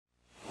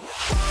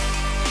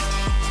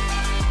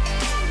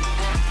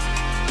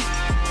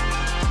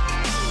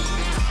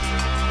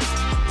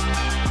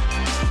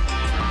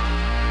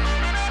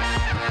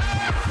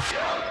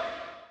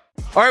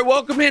All right,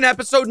 welcome in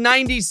episode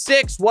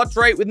 96. What's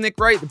Right with Nick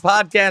Wright, the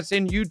podcast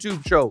and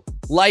YouTube show.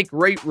 Like,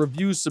 rate,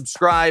 review,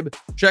 subscribe.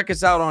 Check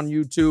us out on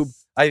YouTube.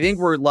 I think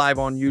we're live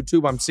on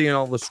YouTube. I'm seeing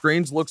all the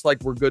screens. Looks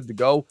like we're good to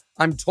go.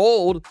 I'm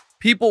told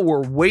people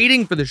were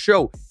waiting for the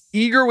show,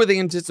 eager with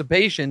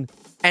anticipation,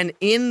 and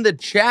in the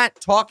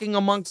chat talking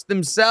amongst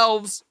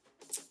themselves.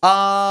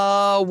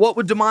 What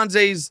would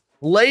Demonze's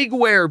leg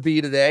wear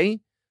be today?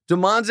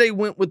 Demonze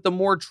went with the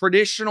more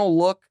traditional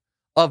look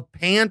of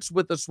pants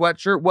with a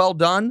sweatshirt. Well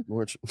done.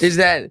 Is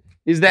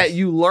that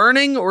you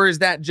learning, or is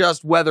that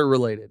just weather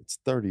related? It's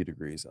 30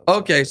 degrees outside.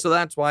 Okay, so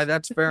that's why.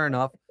 That's fair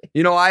enough.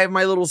 You know, I have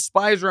my little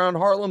spies around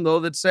Harlem, though,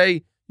 that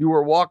say you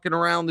were walking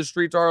around the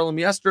streets of Harlem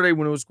yesterday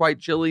when it was quite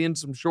chilly in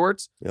some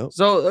shorts. Yep.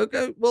 So,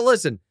 okay, well,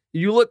 listen,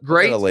 you look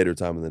great. At a later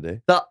time in the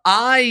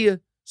day.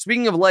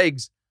 Speaking of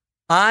legs,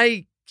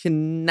 I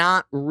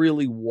cannot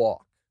really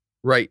walk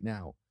right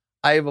now.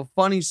 I have a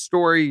funny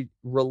story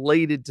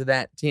related to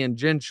that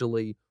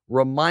tangentially.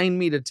 Remind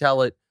me to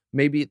tell it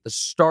maybe at the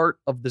start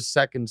of the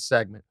second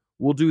segment.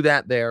 We'll do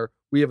that there.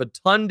 We have a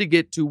ton to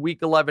get to.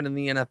 Week 11 in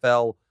the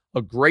NFL,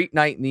 a great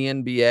night in the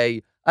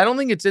NBA. I don't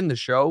think it's in the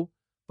show,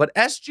 but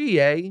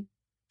SGA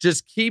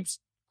just keeps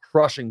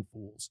crushing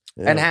fools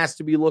and has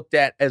to be looked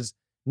at as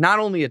not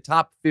only a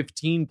top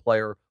 15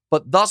 player,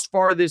 but thus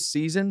far this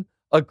season,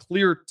 a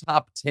clear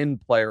top 10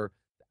 player.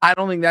 I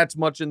don't think that's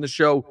much in the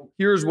show.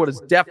 Here's what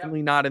is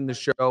definitely not in the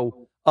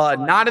show.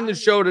 Not in the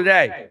show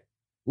today.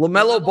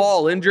 LaMelo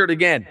Ball injured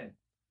again.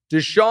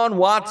 Deshaun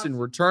Watson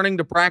returning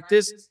to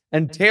practice,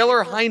 and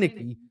Taylor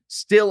Heineke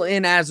still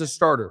in as a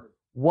starter.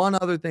 One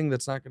other thing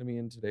that's not going to be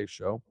in today's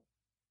show,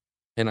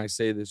 and I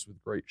say this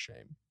with great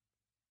shame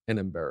and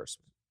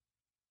embarrassment.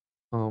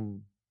 We're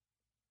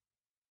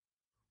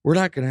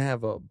not going to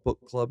have a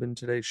book club in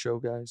today's show,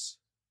 guys.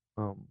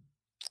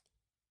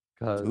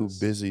 Too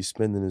busy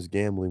spending his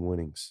gambling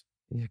winnings.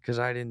 Yeah, because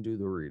I didn't do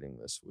the reading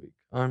this week.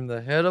 I'm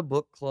the head of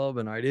book club,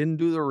 and I didn't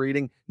do the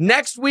reading.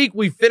 Next week,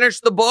 we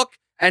finish the book,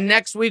 and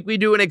next week, we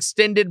do an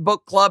extended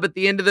book club at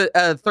the end of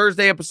the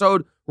Thursday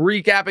episode,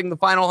 recapping the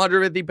final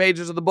 150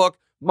 pages of the book.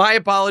 My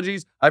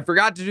apologies. I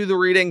forgot to do the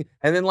reading,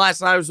 and then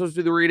last night I was supposed to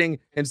do the reading.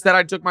 Instead,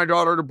 I took my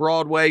daughter to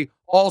Broadway.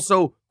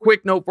 Also,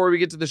 quick note before we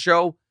get to the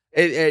show.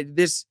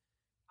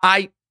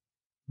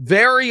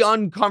 Very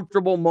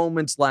uncomfortable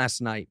moments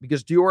last night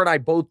because Dior and I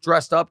both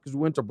dressed up because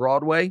we went to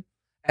Broadway.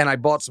 And I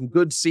bought some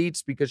good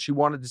seats because she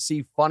wanted to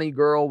see Funny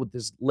Girl with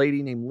this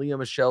lady named Leah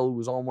Michelle, who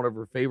was on one of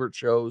her favorite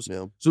shows.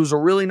 Yeah. So it was a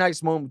really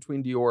nice moment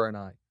between Dior and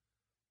I.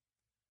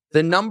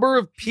 The number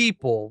of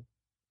people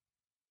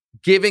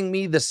giving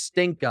me the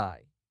stink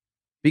eye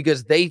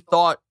because they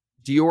thought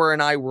Dior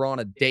and I were on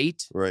a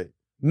date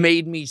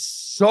made me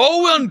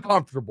so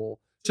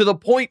uncomfortable to the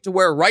point to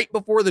where right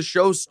before the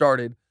show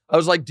started, I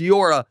was like,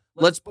 Diora,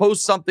 let's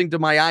post something to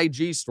my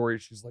IG story.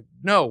 She's like,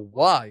 no,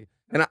 why?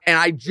 And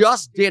I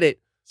just did it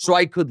so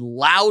I could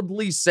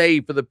loudly say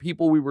for the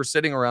people we were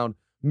sitting around,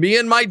 me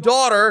and my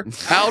daughter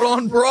out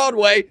on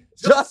Broadway,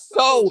 just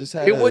so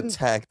it wouldn't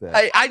attack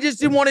that. I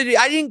just didn't want to.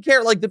 I didn't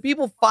care. Like the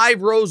people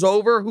 5 rows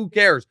over, who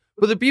cares?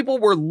 But the people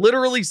we're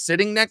literally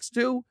sitting next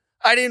to,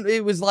 I didn't.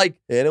 It was like,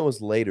 and it was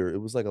later. It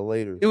was like a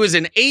later. It was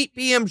an 8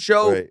 p.m.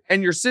 show,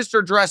 and your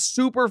sister dressed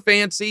super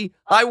fancy.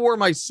 I wore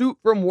my suit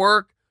from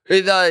work.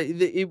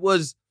 It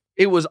was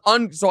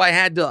so I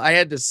had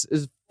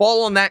to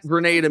fall on that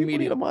grenade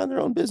immediately. Need to mind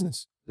their own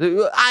business.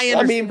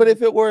 I mean, but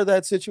if it were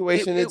that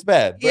situation, it's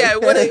bad. But. Yeah,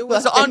 it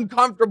was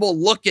uncomfortable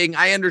looking.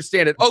 I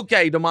understand it.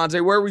 Okay,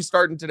 Demonze, where are we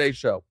starting today's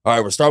show? All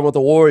right, we're starting with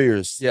the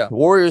Warriors. Yeah. The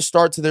Warriors'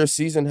 start to their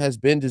season has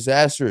been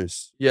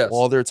disastrous. Yes.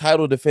 While their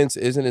title defense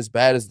isn't as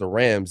bad as the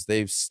Rams,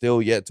 they've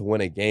still yet to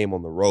win a game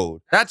on the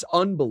road. That's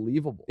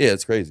unbelievable. Yeah,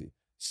 it's crazy.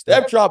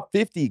 Steph dropped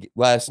 50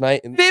 last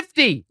night.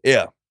 50?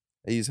 Yeah.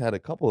 He's had a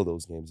couple of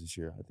those games this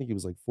year. I think he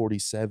was like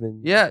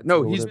 47. Yeah,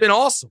 no, he's been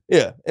awesome.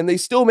 Yeah, and they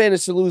still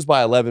managed to lose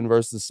by 11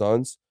 versus the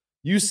Suns.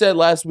 You said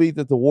last week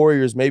that the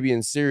Warriors may be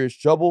in serious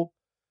trouble.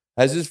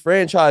 Has this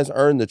franchise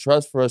earned the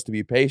trust for us to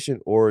be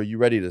patient, or are you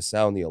ready to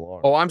sound the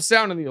alarm? Oh, I'm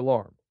sounding the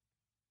alarm.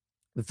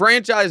 The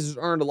franchise has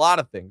earned a lot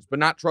of things, but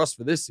not trust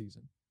for this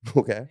season.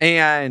 Okay.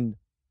 And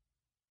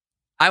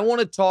I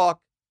want to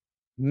talk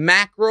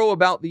macro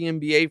about the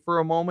NBA for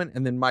a moment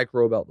and then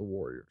micro about the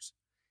Warriors.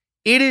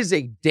 It is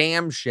a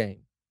damn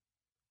shame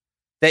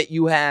that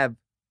you have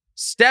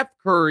Steph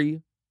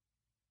Curry,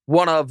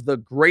 one of the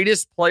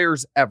greatest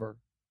players ever,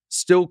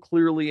 still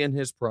clearly in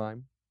his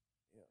prime,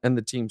 and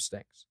the team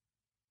stinks.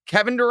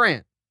 Kevin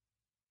Durant,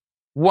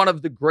 one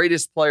of the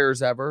greatest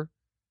players ever,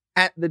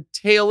 at the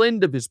tail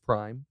end of his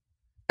prime,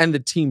 and the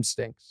team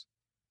stinks.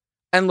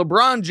 And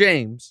LeBron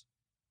James,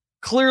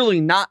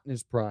 clearly not in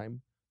his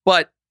prime,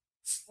 but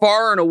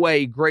far and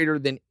away greater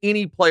than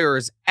any player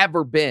has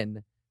ever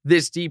been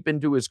this deep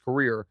into his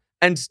career,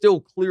 and still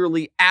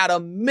clearly at a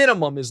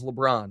minimum is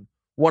LeBron,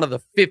 one of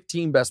the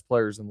 15 best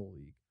players in the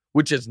league,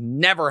 which has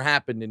never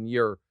happened in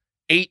year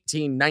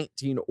 18,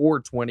 19,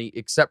 or 20,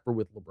 except for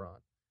with LeBron.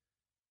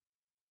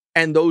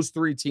 And those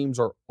 3 teams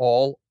are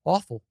all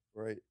awful.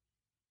 Right.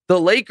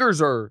 The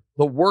Lakers are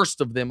the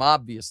worst of them,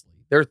 obviously.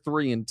 They're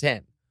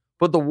 3-10.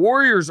 But the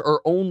Warriors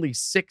are only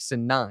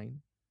 6-9.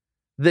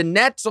 The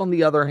Nets, on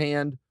the other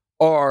hand,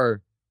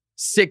 are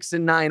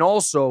 6-9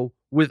 also,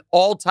 with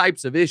all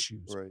types of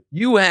issues. Right.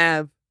 You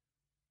have,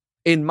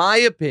 in my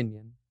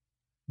opinion,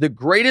 the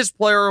greatest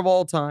player of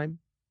all time,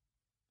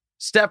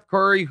 Steph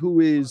Curry, who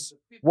is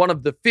one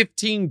of the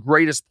 15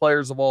 greatest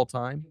players of all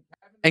time,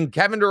 and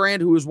Kevin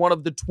Durant, who is one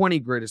of the 20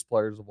 greatest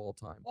players of all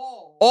time.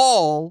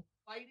 All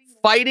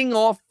fighting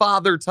off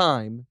Father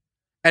Time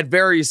at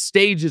various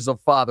stages of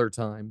Father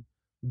Time,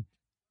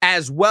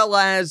 as well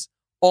as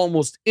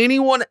almost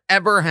anyone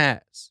ever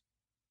has.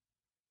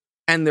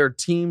 And their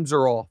teams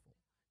are awful.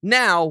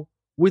 Now,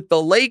 with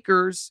the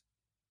Lakers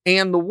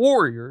and the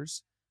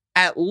Warriors,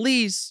 at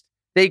least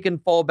they can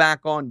fall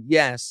back on,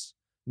 yes,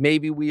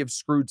 maybe we have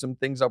screwed some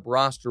things up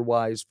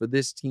roster-wise for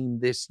this team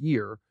this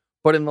year,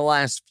 but in the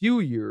last few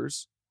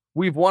years,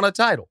 we've won a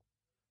title.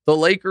 The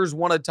Lakers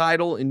won a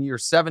title in year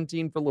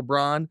 17 for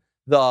LeBron.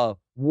 The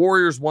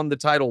Warriors won the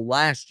title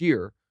last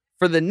year.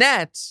 For the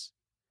Nets,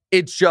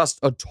 it's just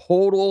a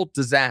total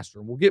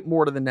disaster. We'll get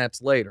more to the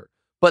Nets later.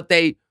 But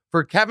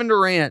for Kevin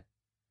Durant,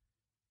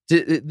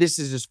 this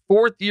is his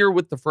 4th year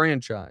with the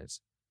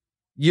franchise.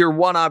 Year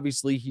 1,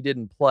 obviously, he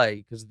didn't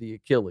play because of the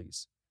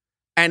Achilles.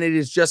 And it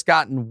has just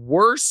gotten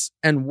worse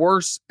and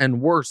worse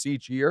and worse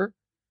each year.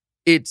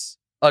 It's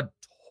a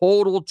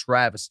total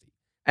travesty.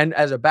 And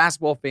as a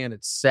basketball fan,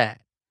 it's sad.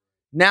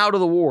 Now to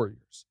the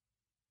Warriors.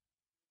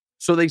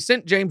 So they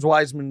sent James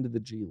Wiseman into the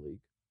G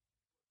League.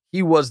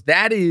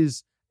 That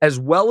is, as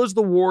well as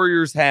the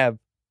Warriors have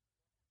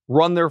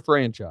run their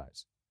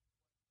franchise,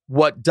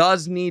 what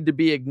does need to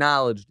be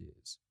acknowledged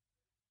is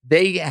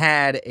they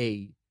had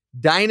a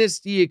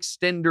dynasty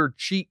extender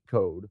cheat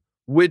code,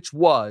 which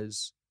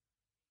was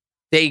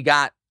they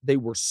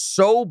were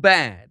so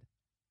bad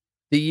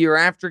the year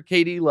after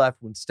KD left,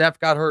 when Steph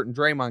got hurt and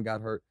Draymond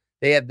got hurt,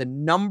 they had the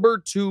number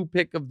 2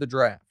 pick of the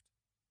draft.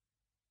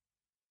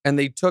 And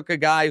they took a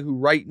guy who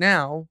right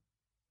now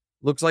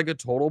looks like a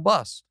total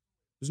bust.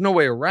 There's no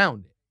way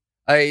around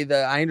it.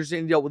 I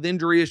understand he dealt with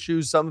injury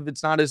issues. Some of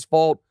it's not his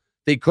fault.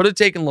 They could have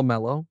taken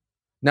LaMelo.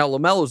 Now,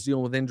 LaMelo's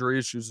dealing with injury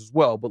issues as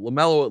well, but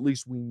LaMelo, at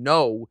least we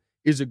know,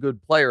 is a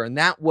good player. And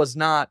that was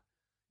not,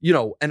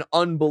 an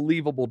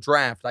unbelievable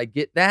draft. I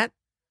get that.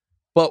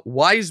 But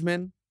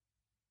Wiseman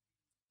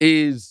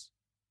is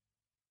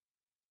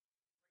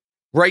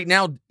right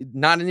now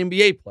not an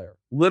NBA player,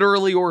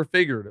 literally or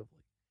figuratively.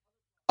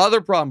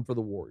 Other problem for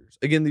the Warriors.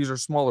 Again, these are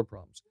smaller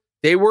problems.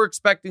 They were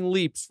expecting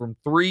leaps from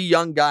 3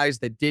 young guys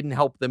that didn't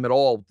help them at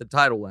all with the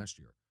title last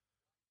year.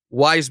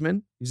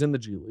 Wiseman, he's in the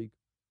G League.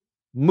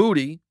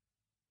 Moody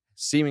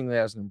seemingly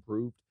hasn't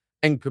improved.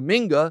 And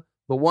Kuminga,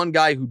 the one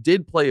guy who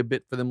did play a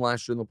bit for them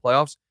last year in the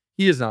playoffs,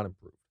 he has not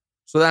improved.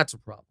 So that's a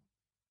problem.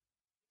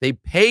 They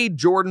paid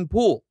Jordan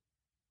Poole.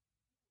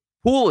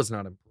 Poole has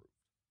not improved.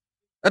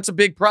 That's a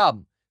big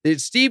problem.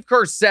 Steve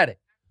Kerr said it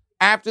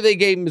after they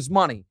gave him his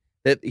money,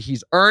 that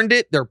he's earned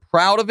it. They're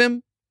proud of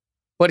him,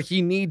 but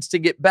he needs to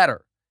get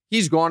better.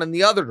 He's gone in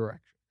the other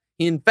direction.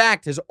 He, in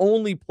fact, has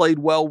only played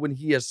well when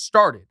he has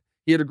started.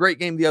 He had a great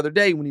game the other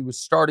day when he was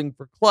starting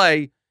for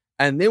Clay.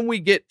 And then we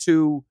get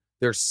to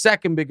their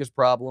second biggest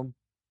problem,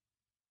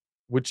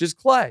 which is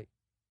Clay.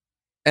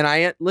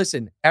 And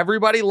listen,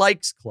 everybody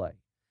likes Clay.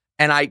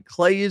 And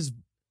Clay is,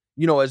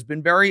 has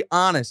been very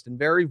honest and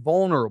very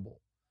vulnerable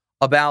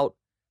about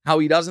how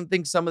he doesn't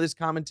think some of this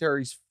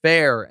commentary is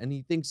fair and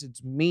he thinks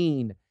it's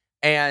mean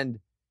and,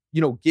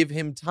 give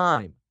him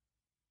time.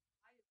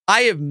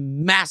 I have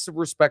massive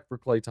respect for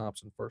Klay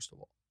Thompson, first of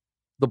all,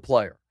 the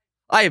player.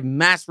 I have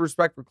massive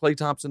respect for Klay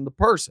Thompson, the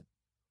person.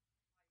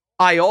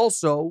 I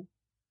also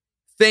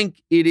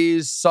think it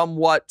is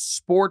somewhat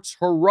sports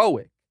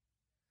heroic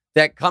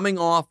that coming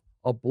off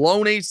a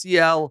blown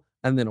ACL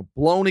and then a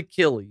blown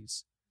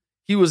Achilles,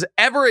 he was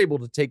ever able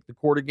to take the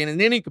court again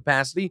in any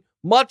capacity,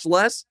 much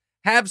less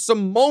have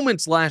some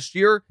moments last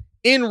year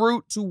en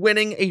route to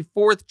winning a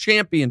 4th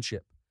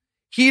championship.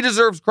 He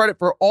deserves credit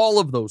for all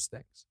of those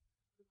things.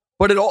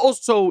 But it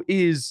also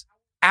is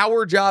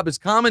our job as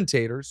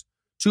commentators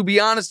to be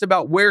honest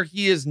about where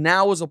he is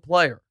now as a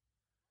player.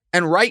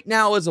 And right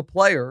now as a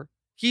player,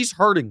 he's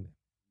hurting them.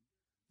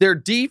 Their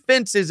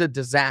defense is a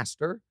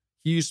disaster.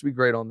 He used to be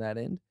great on that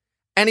end.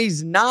 And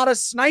he's not a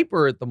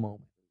sniper at the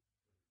moment.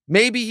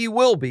 Maybe he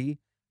will be.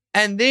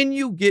 And then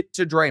you get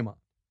to Draymond,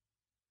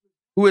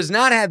 who has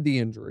not had the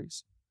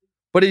injuries,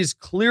 but is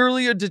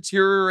clearly a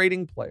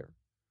deteriorating player.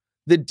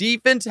 The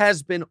defense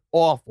has been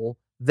awful.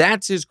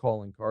 That's his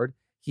calling card.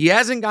 He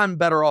hasn't gotten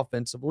better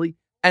offensively.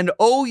 And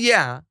oh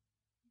yeah,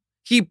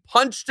 he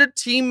punched a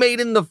teammate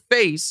in the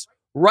face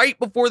right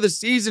before the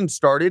season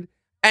started,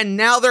 and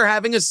now they're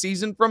having a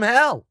season from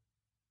hell.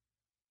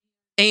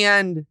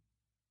 And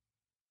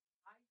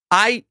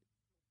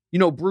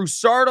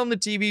Broussard on the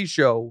TV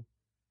show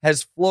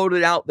has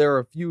floated out there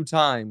a few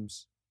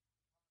times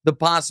the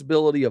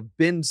possibility of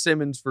Ben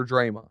Simmons for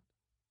Draymond.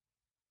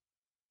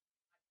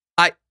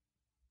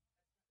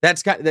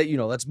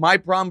 That's my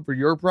problem for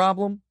your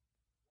problem.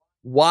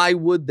 Why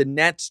would the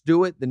Nets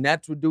do it? The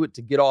Nets would do it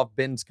to get off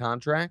Ben's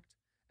contract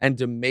and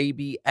to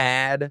maybe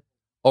add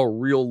a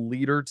real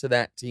leader to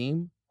that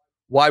team.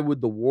 Why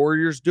would the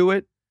Warriors do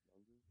it?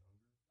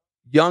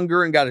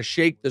 Younger and got to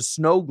shake the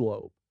snow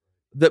globe.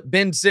 That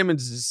Ben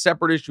Simmons is a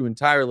separate issue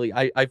entirely.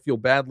 I feel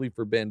badly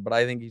for Ben, but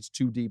I think he's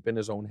too deep in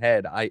his own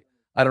head. I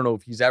don't know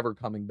if he's ever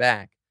coming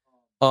back.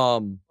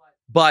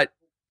 But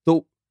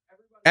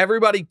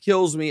everybody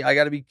kills me. I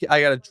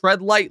gotta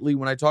tread lightly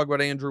when I talk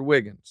about Andrew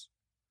Wiggins.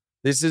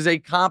 This is a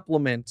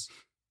compliment,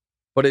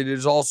 but it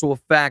is also a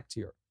fact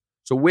here.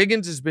 So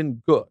Wiggins has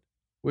been good.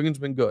 Wiggins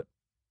been good.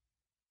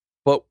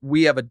 But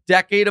we have a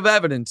decade of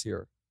evidence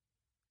here.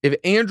 If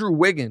Andrew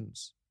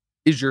Wiggins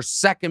is your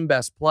second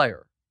best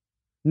player,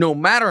 no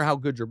matter how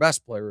good your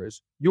best player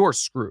is, you're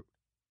screwed.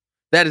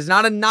 That is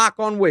not a knock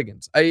on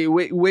Wiggins.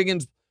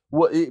 Wiggins,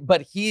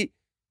 but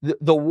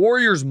the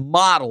Warriors'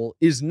 model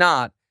is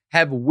not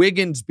have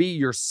Wiggins be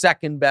your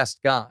second best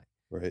guy.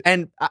 Right.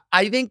 And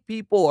I think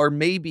people are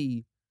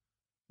maybe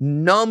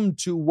numb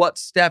to what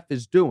Steph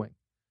is doing.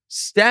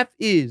 Steph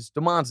is,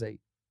 Demonte,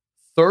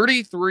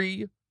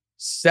 33,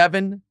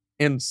 7,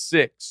 and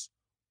 6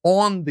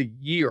 on the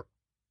year.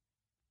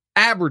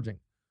 Averaging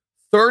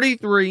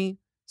 33,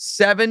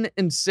 7,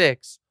 and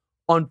 6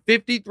 on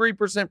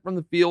 53% from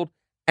the field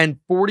and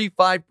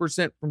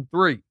 45% from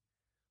three.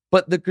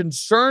 But the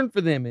concern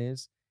for them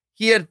is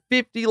he had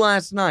 50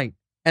 last night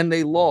and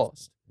they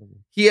lost.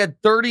 He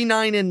had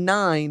 39 and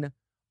 9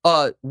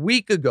 a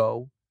week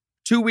ago,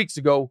 2 weeks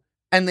ago,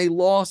 and they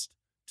lost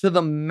to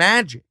the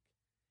Magic.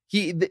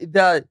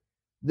 They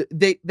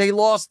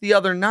lost the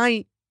other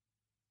night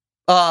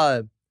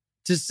to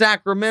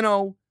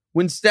Sacramento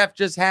when Steph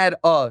just had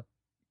a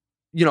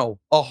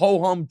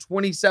ho-hum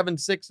 27,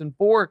 6, and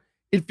 4.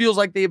 It feels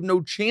like they have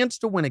no chance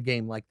to win a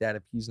game like that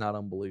if he's not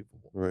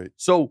unbelievable. Right.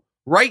 So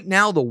right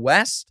now, the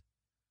West,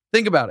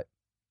 think about it.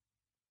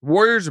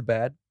 Warriors are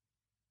bad.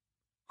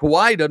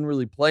 Kawhi doesn't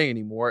really play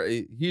anymore.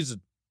 He's a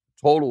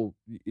total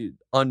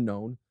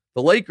unknown.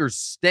 The Lakers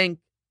stink.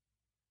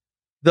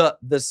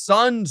 The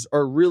Suns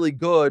are really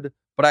good,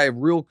 but I have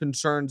real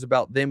concerns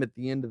about them at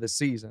the end of the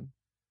season.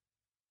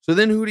 So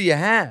then who do you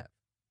have?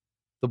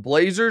 The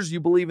Blazers, you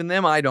believe in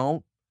them? I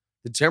don't.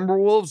 The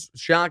Timberwolves,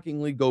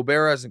 shockingly,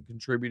 Gobert hasn't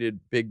contributed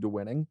big to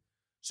winning.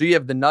 So you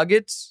have the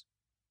Nuggets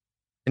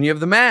and you have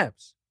the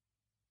Mavs.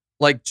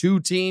 Like two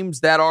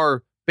teams that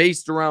are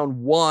based around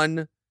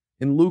one,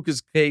 in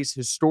Luka's case,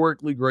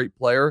 historically great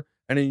player,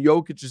 and in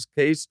Jokic's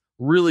case,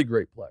 really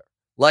great player.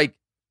 Like,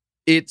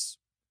 it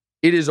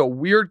is a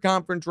weird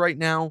conference right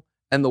now,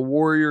 and the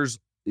Warriors'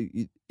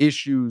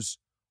 issues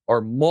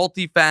are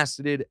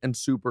multifaceted and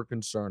super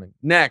concerning.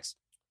 Next.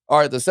 All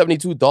right, the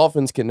 72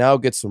 Dolphins can now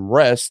get some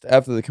rest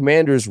after the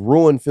Commanders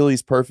ruined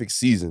Philly's perfect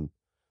season.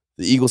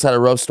 The Eagles had a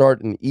rough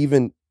start, and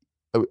even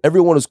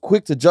everyone was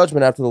quick to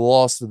judgment after the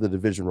loss to the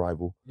division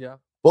rival. Yeah.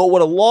 But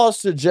what a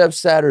loss to Jeff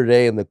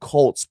Saturday and the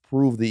Colts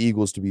proved the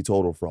Eagles to be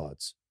total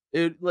frauds.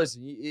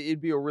 Listen,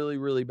 it'd be a really,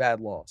 really bad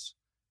loss.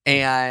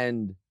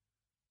 And,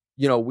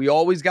 we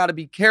always got to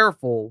be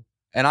careful,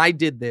 and I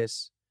did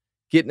this,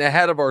 getting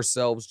ahead of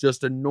ourselves,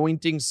 just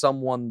anointing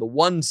someone the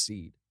 1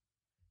 seed.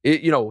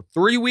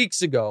 3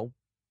 weeks ago,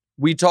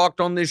 we talked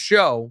on this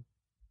show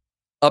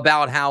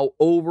about how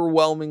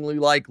overwhelmingly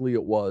likely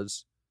it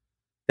was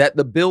that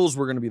the Bills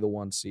were going to be the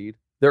 1 seed.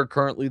 They're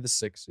currently the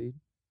 6 seed.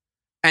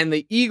 And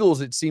the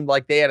Eagles, it seemed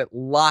like they had it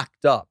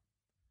locked up.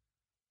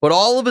 But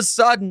all of a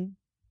sudden,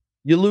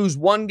 you lose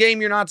one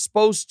game you're not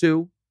supposed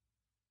to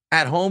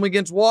at home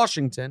against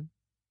Washington.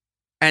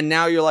 And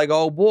now you're like,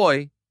 oh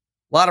boy,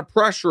 a lot of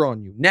pressure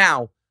on you.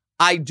 Now,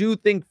 I do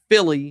think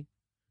Philly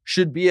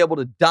should be able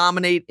to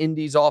dominate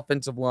Indy's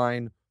offensive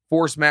line,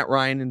 force Matt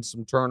Ryan into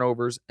some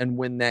turnovers, and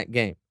win that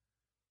game.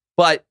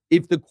 But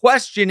if the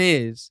question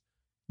is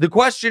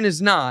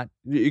not,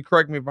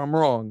 correct me if I'm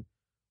wrong,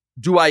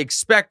 do I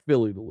expect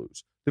Philly to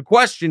lose? The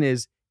question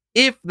is,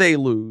 if they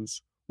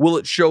lose, will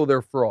it show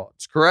their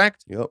frauds,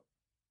 correct? Yep.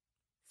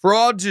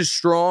 Frauds is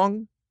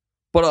strong,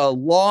 but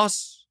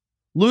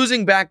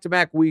losing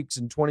back-to-back weeks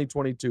in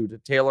 2022 to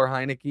Taylor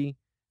Heineke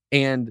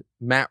and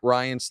Matt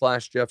Ryan /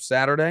 Jeff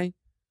Saturday,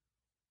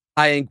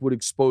 I think would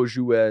expose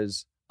you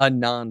as a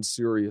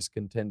non-serious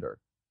contender.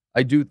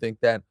 I do think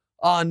that,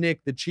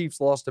 Nick, the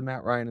Chiefs lost to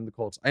Matt Ryan and the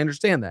Colts. I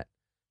understand that.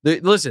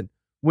 Listen,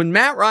 when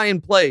Matt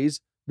Ryan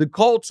plays, the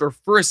Colts are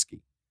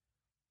frisky.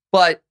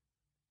 But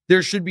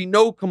there should be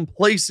no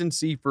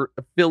complacency for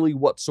Philly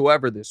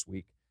whatsoever this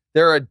week.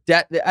 They're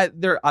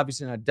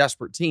obviously not a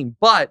desperate team,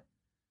 but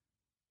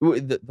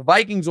the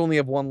Vikings only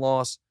have 1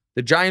 loss.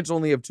 The Giants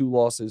only have 2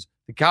 losses.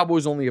 The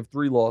Cowboys only have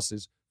 3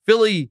 losses.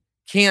 Philly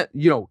can't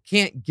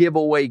give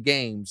away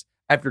games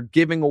after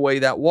giving away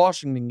that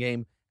Washington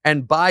game.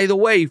 And by the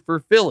way, for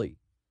Philly,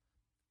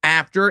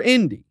 after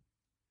Indy,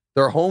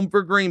 they're home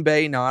for Green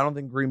Bay. Now, I don't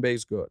think Green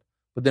Bay's good,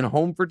 but then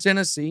home for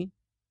Tennessee,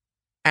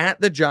 at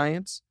the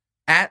Giants,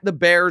 at the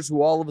Bears,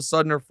 who all of a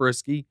sudden are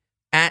frisky,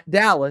 at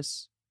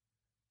Dallas,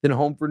 then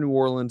home for New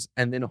Orleans,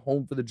 and then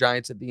home for the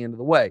Giants at the end of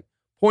the way.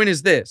 Point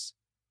is this.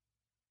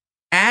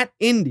 At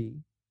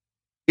Indy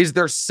is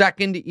their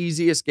second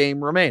easiest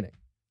game remaining.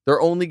 Their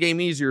only game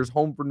easier is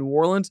home for New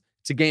Orleans.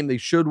 It's a game they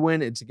should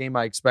win. It's a game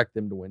I expect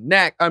them to win.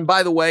 Next, and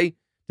by the way,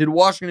 did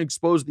Washington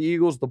expose the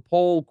Eagles? The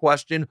poll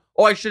question.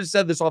 Oh, I should have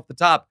said this off the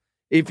top.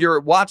 If you're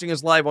watching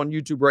us live on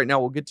YouTube right now,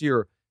 we'll get to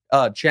your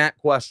chat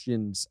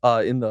questions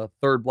in the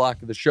third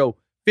block of the show.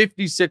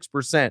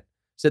 56%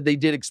 said they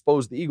did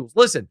expose the Eagles.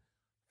 Listen,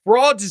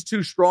 frauds is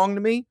too strong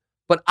to me,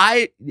 but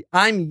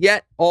I'm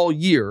yet all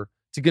year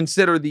to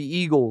consider the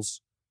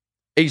Eagles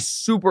a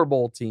Super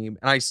Bowl team,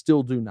 and I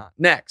still do not.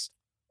 Next.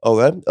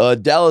 Okay.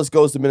 Dallas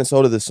goes to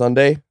Minnesota this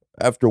Sunday.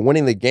 After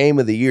winning the game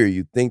of the year,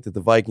 you'd think that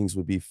the Vikings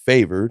would be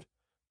favored.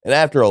 And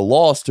after a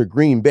loss to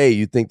Green Bay,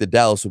 you'd think that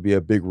Dallas would be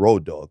a big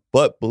road dog.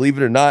 But believe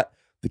it or not,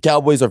 the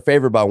Cowboys are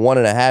favored by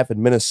 1.5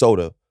 in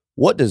Minnesota.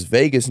 What does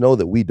Vegas know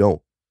that we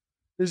don't?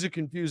 This is a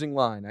confusing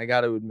line, I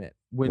got to admit.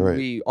 When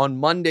we, on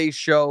Monday's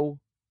show,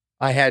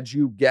 I had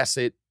you guess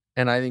it,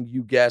 and I think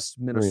you guessed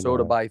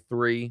Minnesota by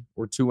 3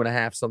 or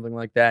 2.5, something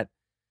like that.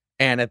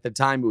 And at the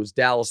time, it was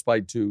Dallas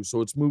by 2,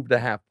 so it's moved a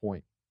half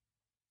point.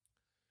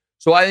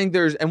 So I think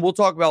and we'll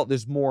talk about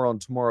this more on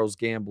tomorrow's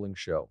gambling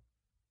show.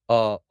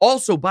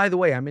 Also, by the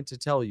way, I meant to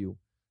tell you,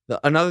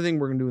 another thing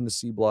we're going to do in the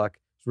C block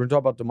is we're going to talk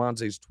about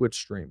DeMonte's Twitch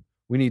stream.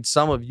 We need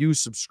some of you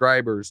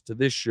subscribers to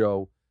this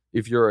show,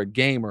 if you're a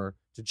gamer,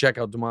 to check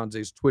out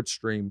DeMonte's Twitch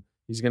stream.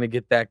 He's going to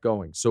get that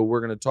going. So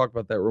we're going to talk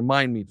about that.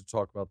 Remind me to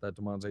talk about that,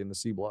 DeMonte, in the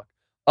C block.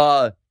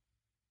 But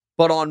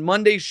on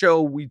Monday's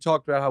show, we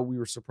talked about how we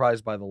were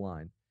surprised by the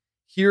line.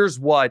 Here's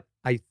what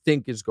I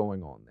think is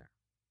going on there.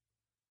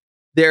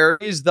 There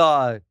is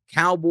the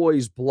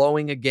Cowboys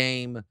blowing a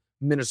game,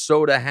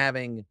 Minnesota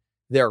having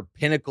their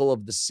pinnacle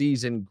of the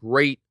season,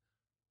 great,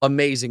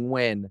 amazing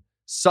win.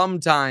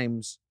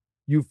 Sometimes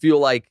you feel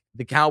like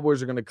the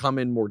Cowboys are going to come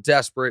in more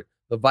desperate.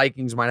 The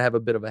Vikings might have a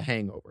bit of a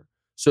hangover.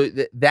 So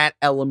that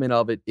element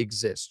of it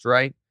exists,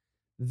 right?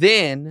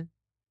 Then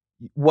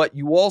what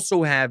you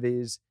also have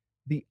is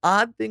the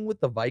odd thing with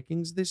the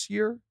Vikings this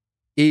year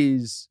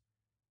is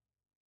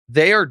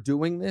they are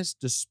doing this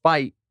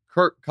despite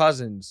Kirk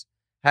Cousins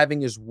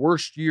having his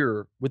worst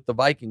year with the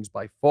Vikings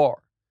by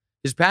far.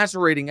 His passer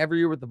rating every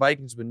year with the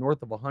Vikings has been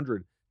north of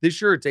 100.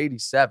 This year it's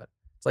 87.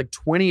 It's like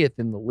 20th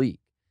in the league.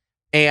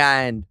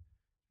 And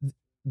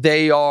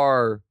they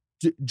are,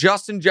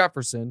 Justin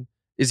Jefferson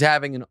is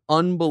having an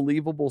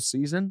unbelievable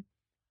season.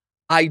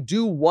 I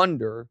do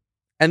wonder,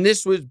 and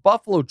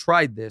Buffalo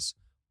tried this,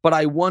 but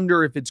I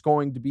wonder if it's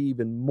going to be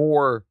even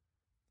more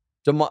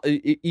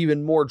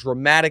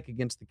dramatic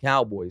against the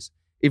Cowboys.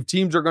 If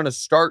teams are going to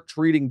start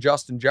treating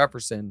Justin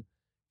Jefferson,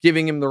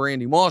 giving him the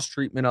Randy Moss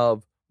treatment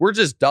of, we're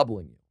just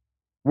doubling you.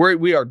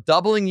 We are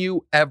doubling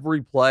you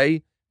every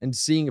play and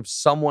seeing if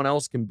someone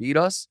else can beat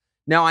us.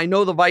 Now, I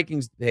know the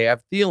Vikings, they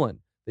have Thielen.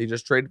 They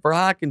just traded for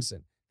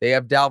Hockenson. They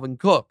have Dalvin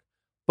Cook.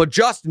 But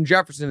Justin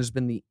Jefferson has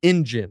been the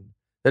engine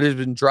that has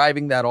been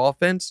driving that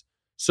offense.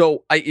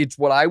 So it's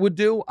what I would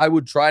do. I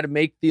would try to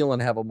make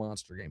Thielen have a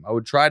monster game. I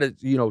would try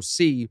to,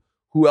 see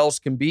who else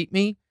can beat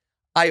me.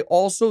 I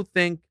also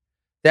think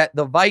that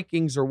the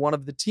Vikings are one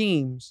of the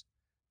teams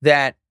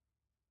that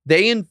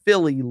they in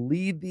Philly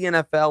lead the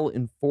NFL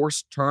in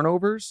forced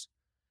turnovers.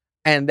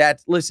 And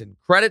listen,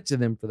 credit to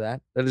them for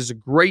that. That is a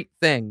great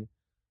thing.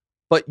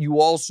 But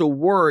you also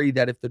worry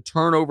that if the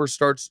turnover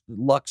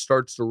luck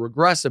starts to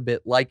regress a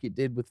bit like it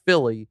did with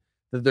Philly,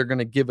 that they're going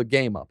to give a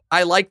game up.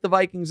 I like the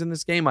Vikings in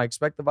this game. I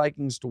expect the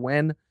Vikings to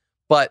win,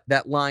 but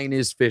that line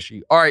is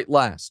fishy. All right,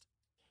 last.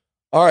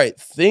 All right,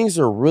 things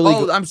are really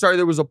good. I'm sorry,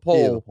 there was a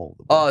poll. Yeah, the poll.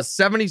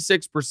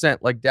 76%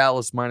 like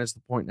Dallas minus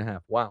the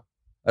 1.5. Wow.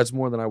 That's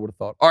more than I would have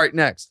thought. All right,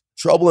 next.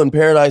 Trouble in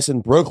paradise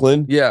in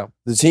Brooklyn. Yeah.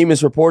 The team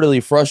is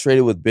reportedly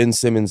frustrated with Ben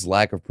Simmons'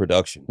 lack of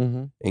production.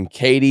 Mm-hmm. And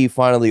KD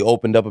finally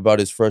opened up about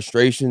his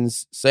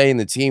frustrations, saying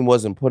the team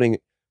wasn't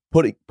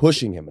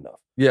pushing him enough.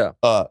 Yeah.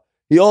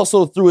 He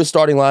also threw his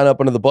starting lineup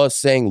under the bus,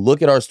 saying,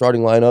 look at our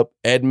starting lineup: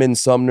 Edmund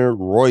Sumner,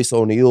 Royce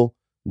O'Neal,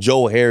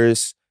 Joe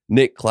Harris,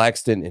 Nick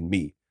Claxton, and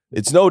me.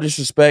 It's no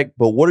disrespect,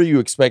 but what are you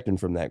expecting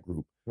from that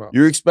group? Wow.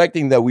 You're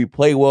expecting that we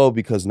play well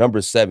because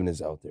number 7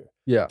 is out there.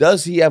 Yeah.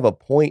 Does he have a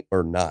point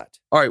or not?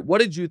 All right. What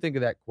did you think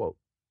of that quote?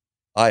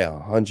 I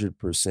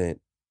 100%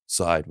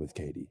 side with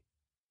KD.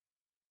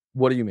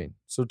 What do you mean?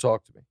 So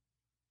talk to me.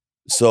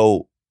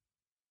 So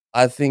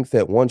I think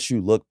that once you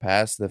look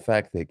past the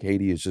fact that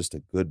KD is just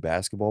a good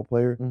basketball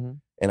player, mm-hmm.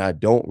 and I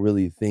don't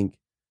really think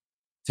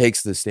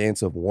takes the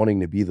stance of wanting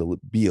to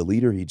be a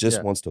leader. He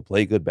just wants to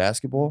play good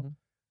basketball. Mm-hmm.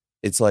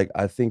 It's like,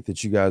 I think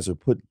that you guys are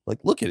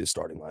look at his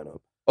starting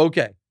lineup.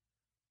 Okay.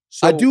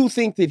 So I do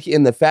think that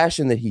in the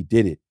fashion that he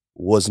did it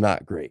was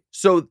not great.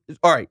 So,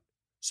 all right.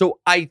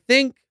 So I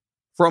think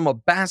from a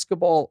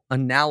basketball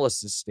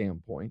analysis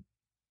standpoint,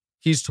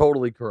 he's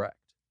totally correct.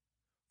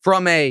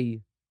 From a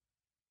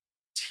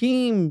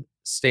team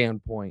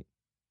standpoint,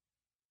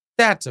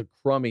 that's a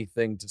crummy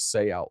thing to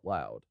say out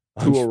loud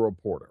to a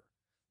reporter.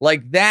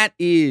 Like that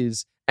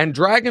is, and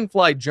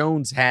Dragonfly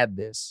Jones had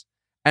this,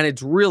 and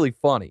it's really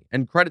funny.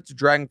 And credit to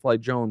Dragonfly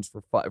Jones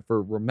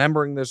for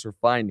remembering this or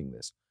finding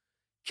this.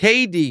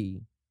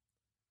 KD,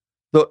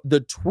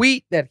 the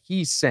tweet that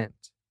he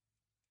sent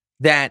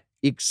that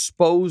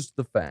exposed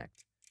the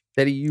fact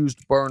that he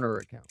used burner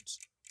accounts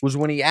was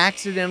when he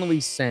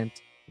accidentally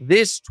sent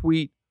this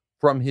tweet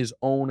from his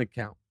own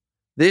account.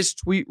 This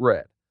tweet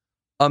read,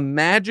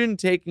 "Imagine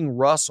taking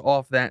Russ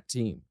off that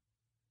team.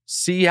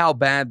 See how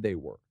bad they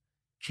were.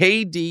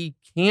 KD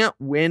can't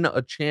win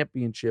a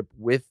championship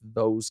with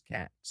those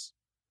cats."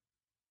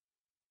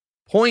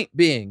 Point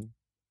being,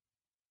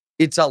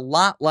 it's a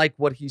lot like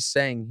what he's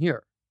saying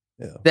here.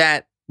 Yeah.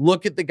 That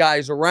look at the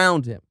guys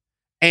around him.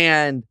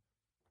 And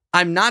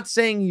I'm not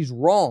saying he's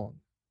wrong.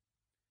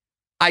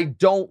 I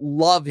don't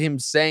love him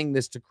saying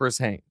this to Chris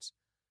Haynes.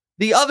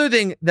 The other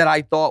thing that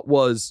I thought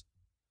was,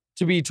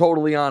 to be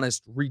totally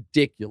honest,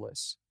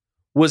 ridiculous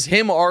was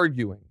him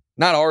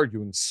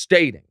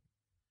stating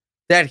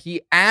that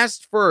he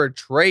asked for a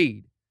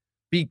trade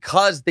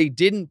because they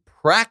didn't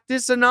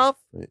practice enough.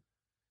 Right.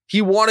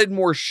 He wanted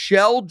more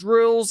shell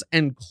drills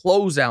and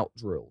closeout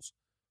drills.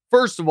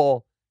 First of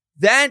all,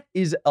 that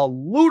is a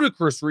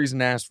ludicrous reason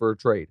to ask for a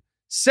trade.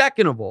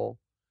 Second of all,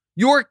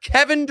 you're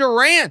Kevin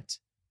Durant.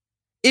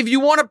 If you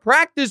want to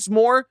practice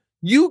more,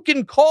 you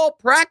can call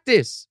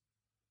practice.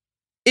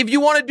 If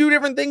you want to do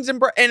different things,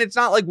 and it's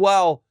not like,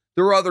 well,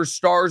 there are other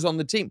stars on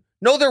the team.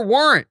 No, there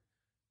weren't.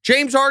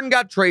 James Harden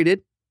got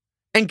traded,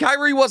 and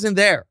Kyrie wasn't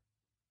there.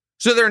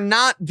 So they're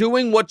not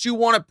doing what you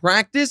want to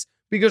practice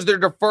because they're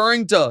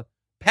deferring to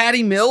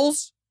Patty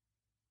Mills?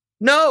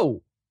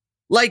 No.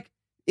 Like,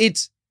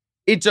 it's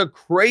a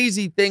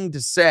crazy thing to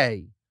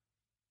say.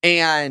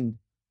 And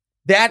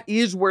that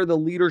is where the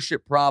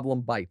leadership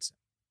problem bites him.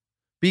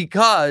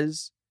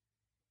 Because,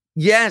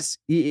 yes,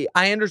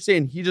 I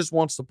understand he just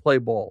wants to play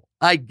ball.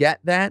 I get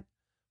that.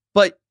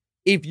 But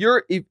if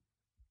you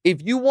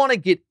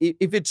want to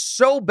if it's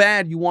so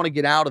bad you want to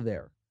get out of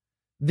there,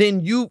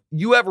 then you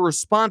have a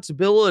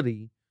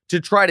responsibility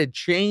to try to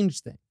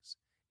change things.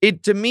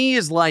 It, to me,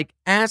 is like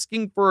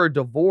asking for a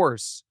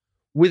divorce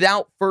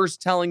without first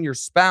telling your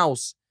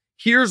spouse,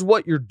 here's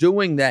what you're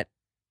doing that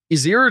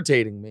is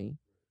irritating me.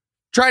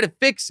 Try to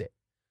fix it.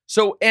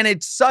 So, and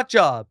it's such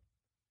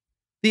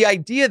the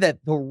idea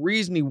that the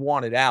reason he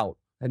wanted out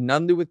had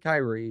nothing to do with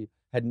Kyrie,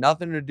 had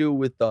nothing to do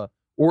with the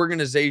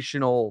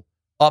organizational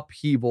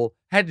upheaval,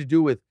 had to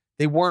do with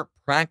they weren't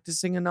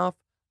practicing enough.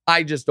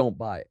 I just don't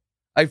buy it.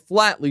 I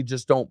flatly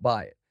just don't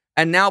buy it.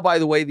 And now, by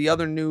the way, the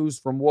other news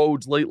from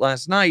Woes late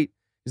last night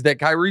is that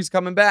Kyrie's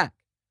coming back.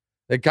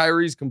 That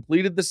Kyrie's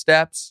completed the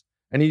steps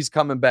and he's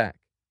coming back.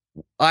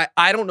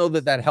 I don't know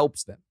that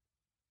helps them,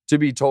 to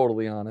be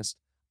totally honest.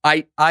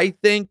 I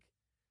think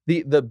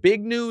the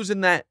big news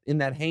in that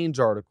Haynes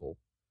article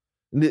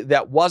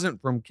that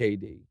wasn't from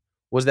KD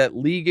was that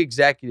league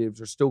executives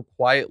are still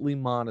quietly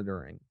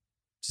monitoring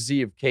to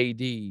see if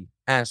KD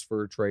asks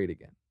for a trade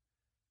again.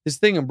 This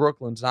thing in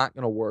Brooklyn's not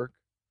going to work,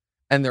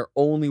 and their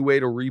only way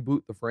to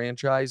reboot the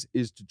franchise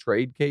is to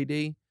trade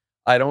KD.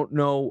 I don't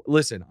know.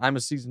 Listen, I'm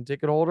a season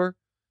ticket holder,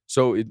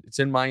 so it's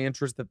in my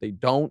interest that they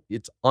don't.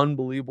 It's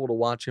unbelievable to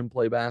watch him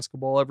play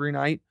basketball every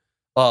night,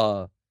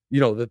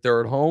 that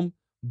they're at home.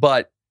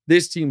 But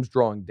this team's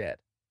drawing dead.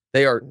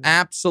 They are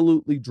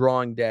absolutely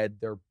drawing dead.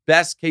 Their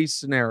best case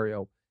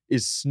scenario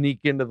is sneak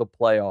into the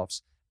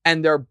playoffs.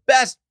 And their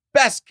best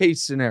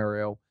case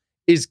scenario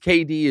is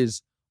KD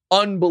is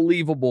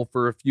unbelievable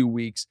for a few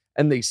weeks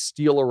and they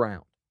steal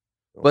around.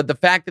 But the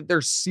fact that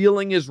their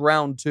ceiling is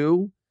round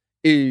 2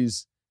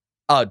 is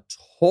a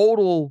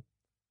total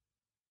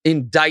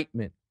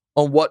indictment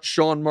on what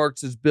Sean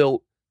Marks has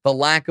built, the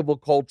lack of a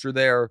culture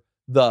there,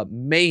 the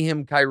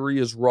mayhem Kyrie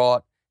has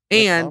wrought.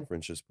 And that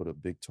conference just put a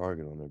big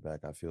target on their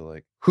back, I feel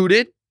like. Who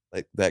did?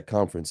 Like that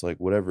conference, like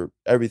whatever,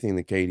 everything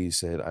that KD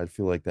said, I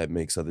feel like that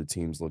makes other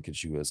teams look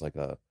at you as like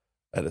a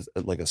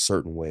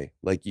certain way.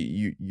 Like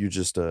you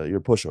just you're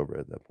a pushover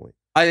at that point.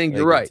 I think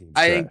you're right.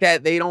 I think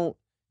that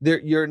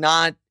you're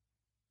not.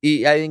 I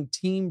think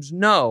teams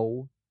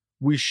know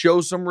we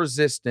show some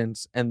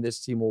resistance and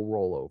this team will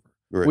roll over.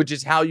 Right. Which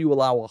is how you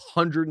allow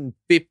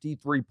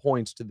 153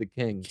 points to the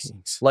Kings.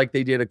 Like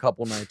they did a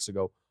couple nights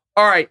ago.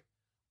 All right.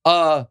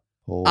 I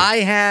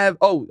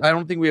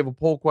don't think we have a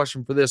poll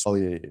question for this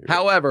one. Yeah.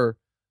 However,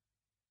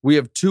 we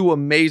have 2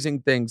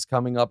 amazing things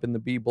coming up in the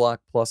B block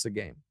plus a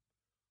game.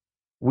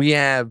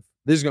 This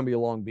is going to be a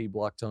long B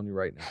block, telling you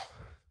right now,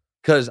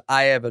 because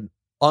I have an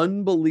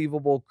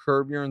unbelievable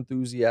Curb Your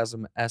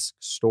Enthusiasm-esque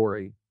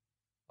story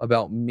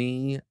about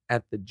me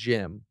at the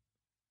gym.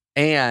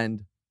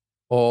 And,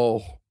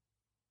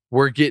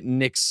 we're getting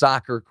Nick's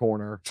Soccer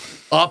Corner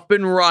up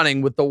and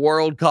running with the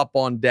World Cup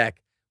on deck.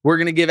 We're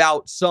going to give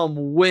out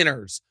some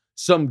winners,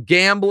 some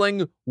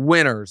gambling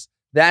winners.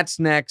 That's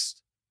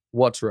next.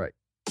 What's right?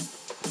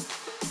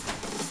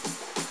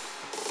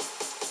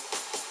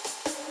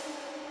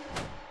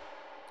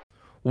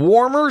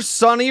 Warmer,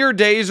 sunnier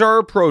days are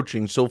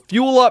approaching, so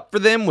fuel up for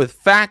them with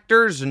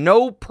Factor's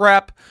no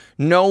prep,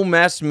 no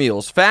mess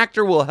meals.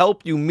 Factor will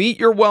help you meet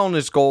your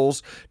wellness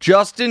goals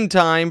just in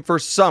time for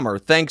summer,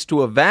 thanks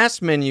to a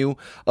vast menu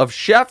of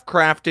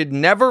chef-crafted,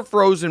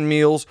 never-frozen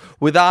meals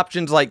with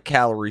options like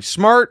Calorie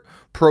Smart,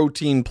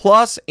 Protein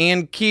Plus,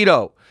 and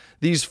Keto.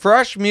 These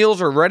fresh meals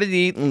are ready to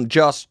eat in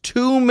just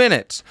 2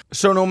 minutes.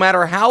 So no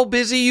matter how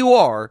busy you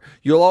are,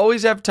 you'll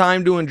always have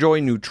time to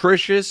enjoy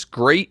nutritious,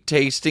 great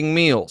tasting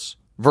meals.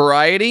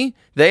 Variety?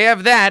 They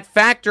have that.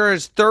 Factor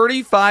has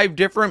 35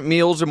 different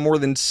meals and more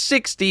than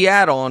 60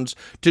 add-ons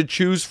to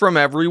choose from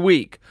every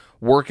week.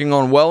 Working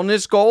on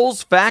wellness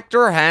goals?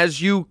 Factor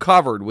has you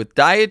covered with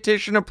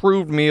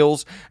dietitian-approved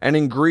meals and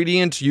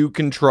ingredients you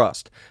can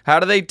trust.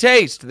 How do they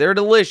taste? They're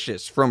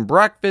delicious. From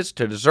breakfast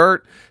to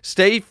dessert,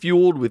 stay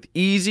fueled with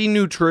easy,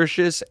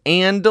 nutritious,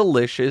 and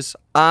delicious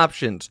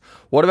options.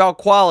 What about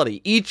quality?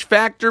 Each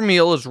Factor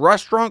meal is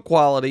restaurant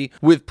quality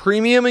with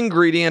premium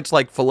ingredients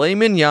like filet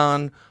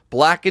mignon,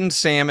 blackened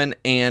salmon,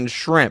 and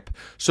shrimp.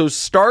 So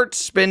start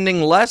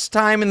spending less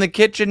time in the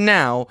kitchen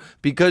now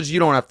because you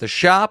don't have to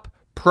shop,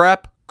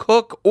 prep,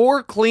 cook,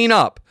 or clean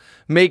up.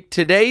 Make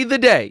today the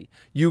day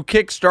you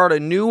kickstart a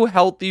new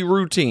healthy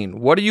routine.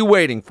 What are you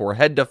waiting for?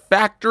 Head to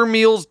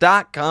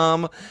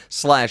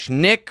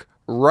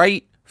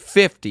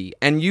factormeals.com/NickWright50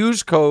 and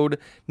use code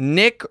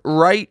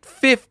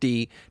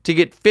NickWright50 to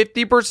get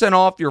 50%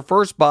 off your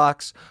first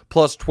box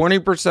plus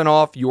 20%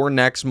 off your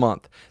next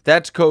month.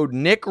 That's code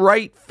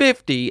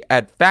NickWright50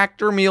 at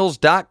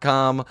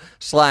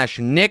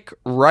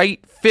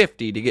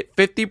factormeals.com/NickWright50 to get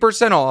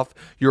 50% off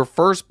your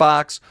first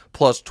box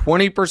plus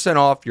 20%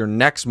 off your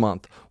next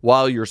month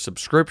while your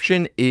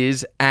subscription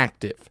is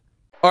active.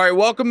 All right,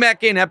 welcome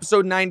back in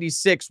episode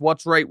 96.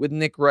 What's Right with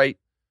Nick Wright?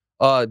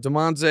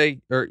 Demonze,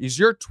 is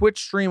your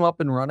Twitch stream up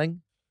and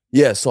running?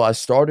 Yeah, so I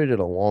started it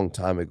a long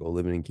time ago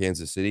living in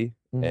Kansas City,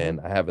 and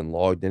I haven't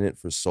logged in it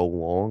for so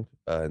long,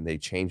 and they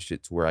changed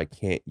it to where I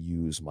can't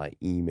use my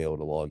email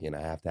to log in.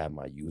 I have to have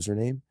my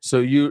username. So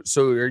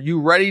are you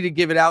ready to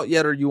give it out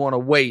yet, or you want to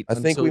wait? I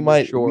think we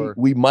might, sure?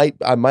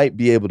 I might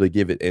be able to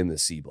give it in the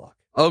C block.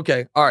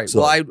 Okay, all right. So,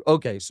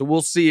 so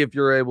we'll see if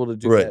you're able to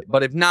do Right. that.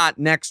 But if not,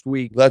 next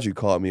week. Glad you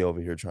caught me over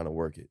here trying to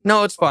work it.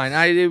 No, it's fine.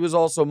 It was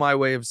also my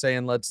way of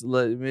saying let's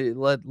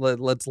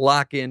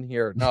lock in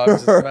here. No, I'm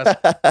just messing.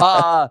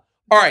 All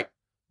right.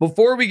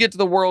 Before we get to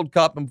the World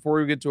Cup and before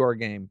we get to our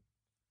game,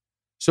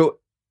 so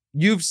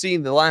you've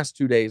seen the last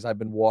 2 days I've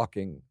been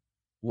walking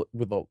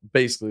with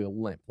basically a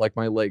limp, like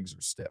my legs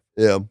are stiff.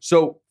 Yeah.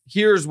 So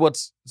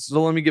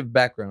let me give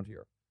background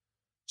here.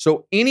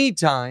 So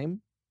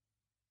anytime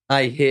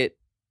I hit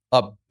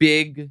a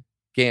big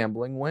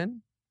gambling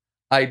win,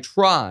 I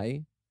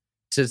try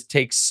to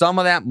take some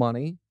of that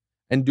money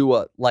and do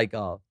a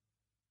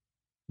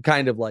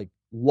kind of like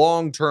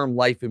long-term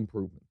life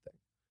improvement thing.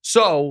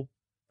 So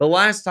the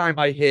last time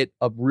I hit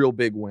a real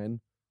big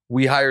win,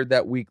 we hired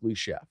that weekly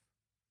chef.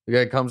 The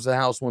guy comes to the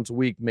house once a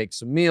week, makes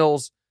some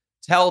meals.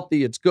 It's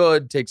healthy, it's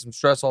good, takes some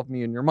stress off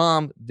me and your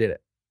mom. Did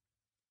it.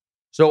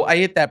 So I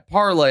hit that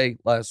parlay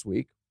last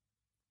week.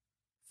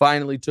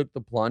 Finally took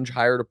the plunge,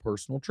 hired a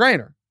personal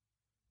trainer.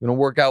 I'm going to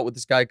work out with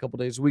this guy a couple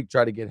days a week,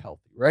 try to get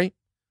healthy, right?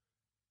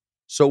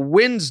 So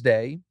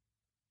Wednesday,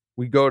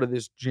 we go to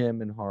this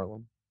gym in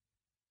Harlem.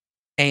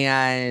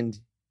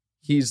 And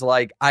he's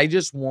like, I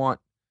just want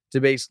to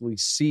basically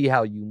see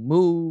how you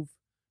move,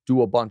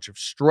 do a bunch of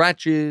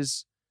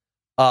stretches,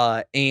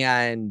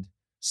 and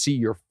see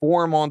your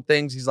form on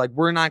things. He's like,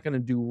 we're not going to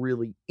do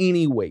really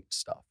any weight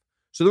stuff.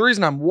 So the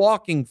reason I'm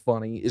walking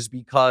funny is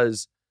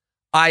because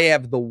I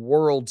have the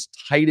world's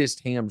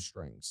tightest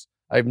hamstrings.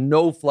 I have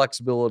no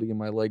flexibility in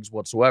my legs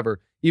whatsoever.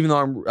 Even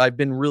though I've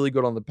been really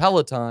good on the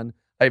Peloton,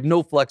 I have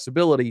no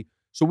flexibility.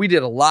 So we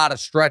did a lot of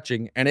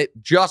stretching, and the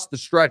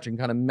stretching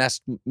kind of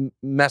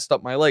messed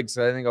up my legs.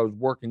 I think I was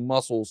working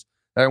muscles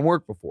that I hadn't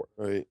worked before.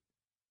 Right.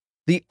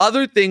 The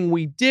other thing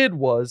we did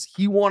was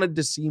he wanted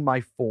to see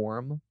my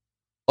form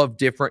of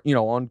different,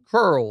 on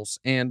curls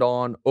and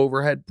on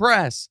overhead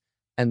press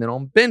and then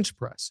on bench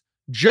press.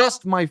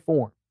 Just my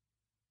form.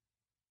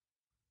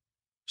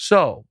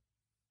 So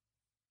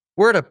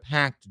we're at a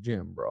packed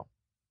gym, bro.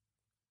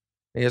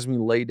 He has me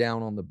lay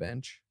down on the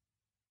bench.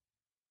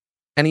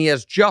 And he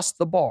has just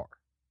the bar.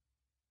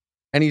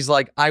 And he's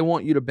like, I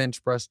want you to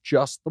bench press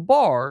just the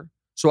bar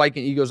so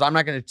he goes, I'm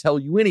not going to tell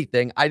you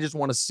anything. I just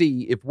want to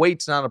see if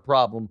weight's not a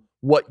problem,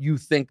 what you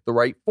think the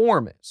right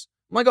form is.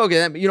 I'm like,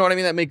 okay, you know what I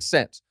mean? That makes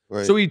sense.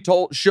 Right. So he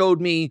showed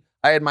me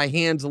I had my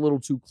hands a little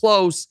too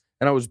close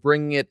and I was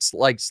bringing it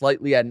like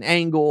slightly at an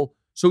angle.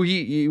 So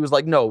he was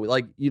like, no,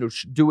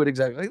 do it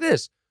exactly like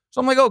this. So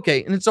I'm like,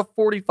 okay. And it's a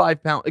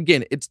 45-pound.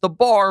 Again, it's the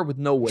bar with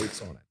no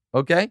weights on it.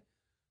 Okay.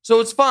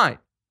 So it's fine.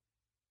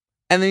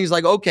 And then he's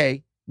like,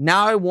 okay,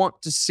 now I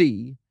want to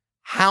see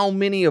how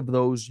many of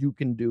those you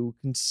can do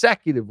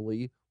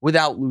consecutively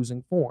without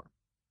losing form.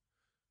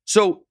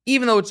 So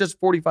even though it's just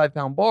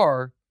 45-pound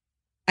bar,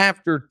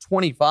 after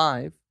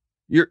 25,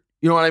 you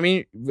know what I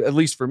mean? At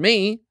least for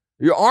me,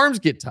 your arms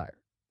get tired.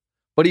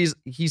 But he's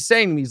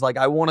saying to me, he's like,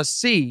 I want to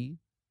see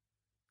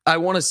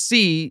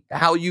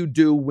how you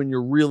do when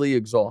you're really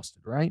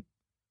exhausted, right?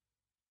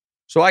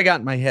 So I got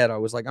in my head, I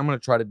was like, I'm going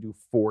to try to do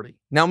 40.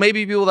 Now,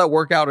 maybe people that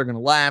work out are going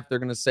to laugh. They're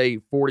going to say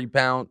 40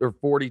 pounds or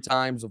 40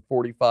 times of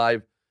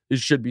 45. It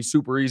should be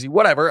super easy.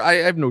 Whatever. I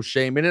have no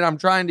shame in it. I'm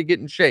trying to get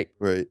in shape.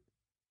 Right.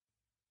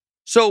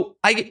 So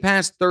I get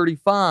past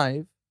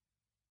 35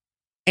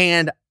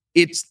 And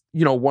it's,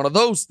 one of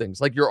those things.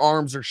 Like your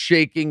arms are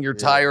shaking, you're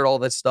tired, all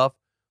that stuff.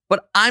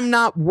 But I'm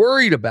not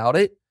worried about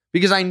it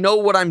because I know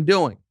what I'm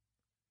doing.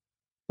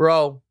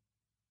 Bro,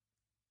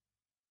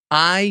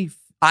 I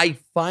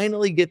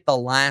finally get the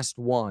last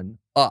one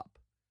up.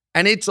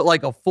 And it's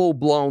like a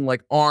full-blown,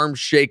 like, arm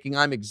shaking.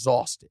 I'm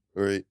exhausted.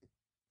 Right.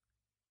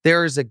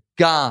 There is a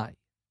guy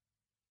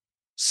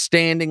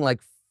standing like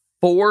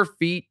 4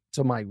 feet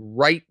to my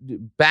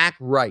back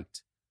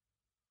right,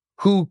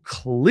 who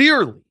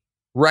clearly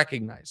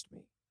recognized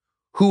me,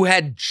 who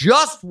had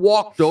just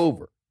walked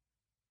over.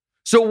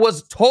 So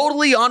was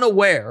totally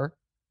unaware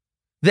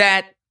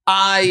that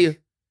I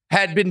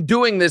had been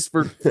doing this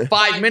for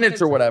 5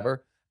 minutes or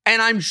whatever.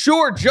 And I'm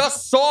sure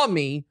just saw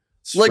me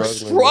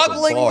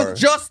struggling with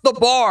just the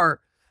bar.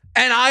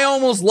 And I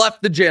almost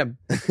left the gym.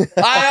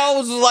 I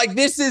almost was like,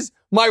 this is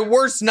my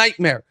worst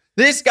nightmare.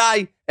 This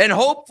guy, and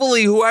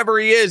hopefully whoever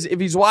he is, if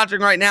he's watching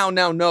right now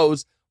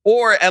knows,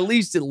 or at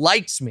least it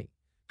likes me.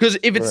 Because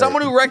if it's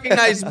someone who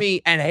recognizes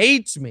me and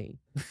hates me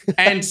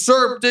and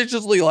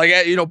surreptitiously,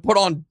 put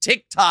on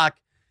TikTok,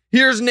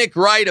 here's Nick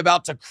Wright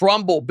about to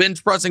crumble,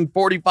 bench pressing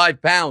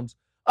 45 pounds.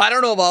 I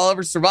don't know if I'll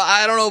ever survive.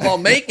 I don't know if I'll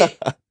make it.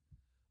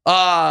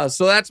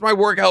 So that's my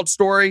workout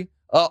story.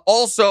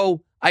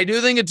 Also, I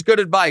do think it's good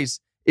advice.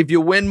 If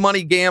you win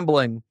money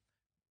gambling,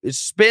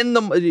 spend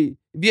them. If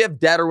you have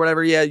debt or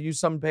whatever, use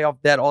some to pay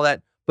off debt, all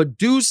that. But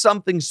do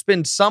something,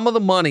 spend some of the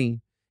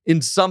money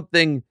in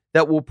something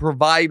that will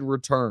provide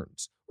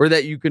returns or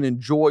that you can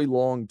enjoy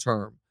long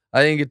term.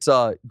 I think it's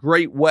a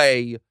great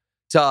way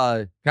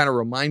to kind of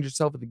remind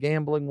yourself of the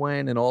gambling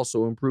win and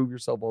also improve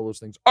yourself, all those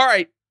things. All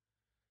right.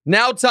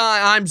 Now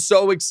time. I'm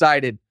so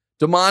excited.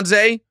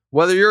 Demonze,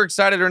 whether you're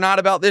excited or not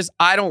about this,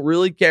 I don't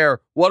really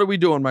care. What are we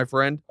doing, my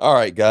friend? All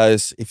right,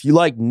 guys. If you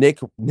like Nick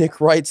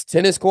Wright's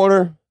Tennis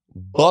Corner,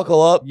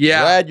 buckle up.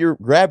 Yeah.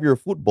 Grab your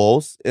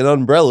footballs and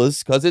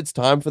umbrellas because it's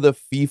time for the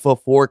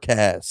FIFA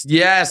forecast.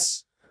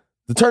 Yes.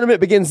 The tournament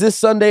begins this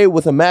Sunday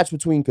with a match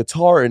between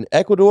Qatar and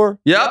Ecuador.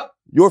 Yep.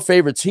 Your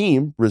favorite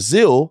team,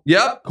 Brazil,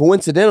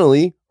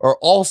 coincidentally, are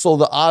also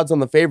the odds on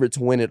the favorite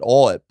to win it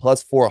all at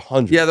plus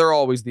 400. Yeah, they're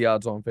always the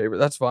odds on favorite.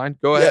 That's fine.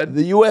 Go ahead.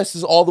 The U.S.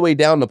 is all the way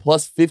down to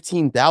plus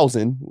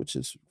 15,000, which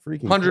is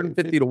freaking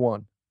 150 to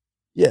 1.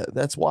 Yeah,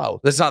 that's wild.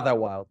 That's not that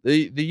wild.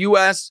 The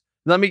U.S.,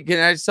 can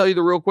I just tell you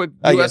the real quick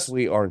U.S.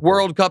 we aren't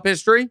World Cup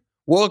history?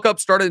 World Cup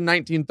started in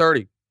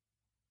 1930.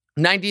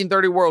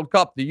 1930 World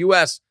Cup, the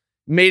U.S.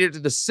 made it to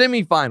the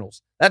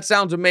semifinals. That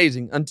sounds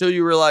amazing until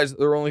you realize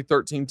there were only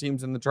 13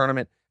 teams in the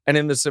tournament, and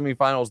in the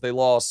semifinals, they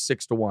lost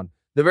 6-1.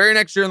 The very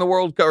next year in the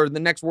World Cup, or the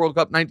next World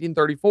Cup,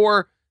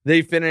 1934,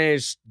 they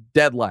finished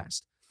dead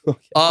last. Okay.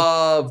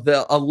 Of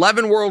the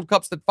 11 World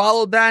Cups that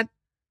followed that,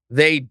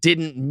 they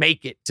didn't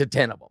make it to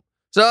 10 of them.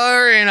 So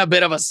they're in a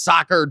bit of a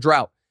soccer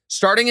drought.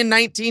 Starting in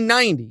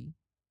 1990,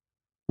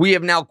 we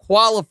have now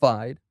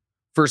qualified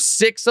for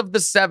 6 of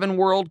the 7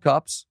 World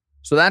Cups,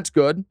 so that's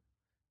good.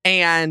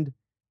 And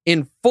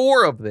in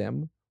 4 of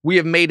them, we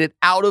have made it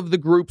out of the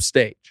group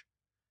stage.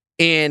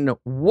 In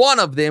 1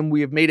 of them,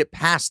 we have made it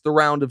past the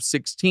round of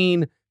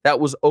 16.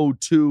 That was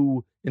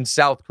 0-2 in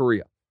South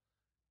Korea.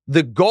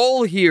 The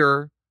goal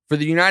here for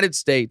the United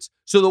States,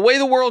 so the way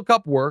the World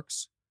Cup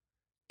works,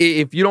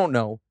 if you don't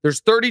know, there's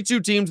 32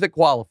 teams that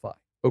qualify,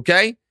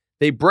 okay?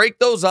 They break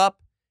those up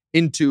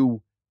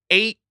into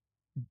 8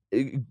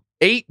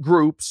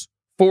 groups,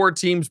 4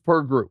 teams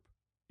per group.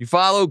 You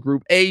follow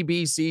group A,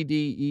 B, C,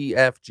 D, E,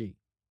 F, G,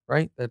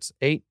 right? That's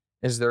 8.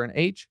 Is there an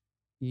H?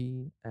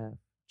 E, F,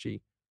 G.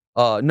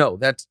 No,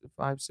 that's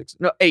 5, 6.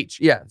 No, H.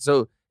 Yeah.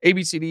 So A,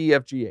 B, C, D, E,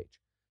 F, G, H.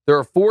 There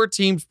are 4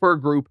 teams per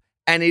group,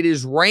 and it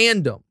is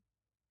random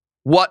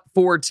what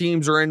 4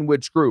 teams are in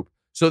which group.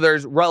 So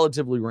there's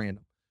relatively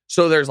random.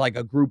 So there's like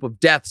a group of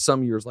death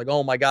some years, like,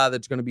 oh my God,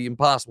 that's going to be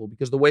impossible.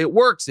 Because the way it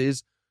works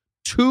is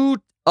 2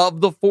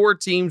 of the 4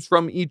 teams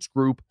from each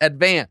group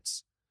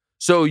advance.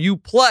 So you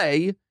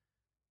play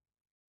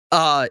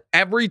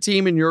every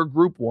team in your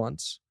group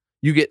once.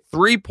 You get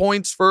 3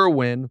 points for a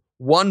win,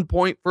 1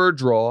 point for a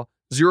draw,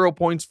 0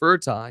 points for a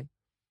tie.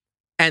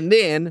 And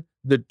then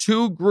the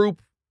 2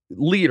 group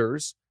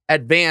leaders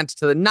advance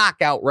to the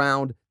knockout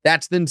round.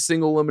 That's then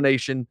single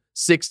elimination,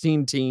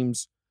 16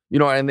 teams,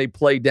 and they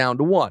play down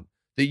to 1.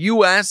 The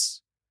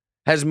U.S.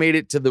 has made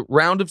it to the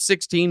round of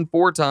 16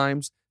 4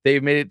 times.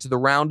 They've made it to the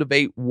round of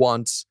 8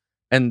 once.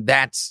 And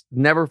that's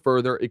never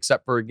further,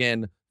 except for,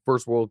 again,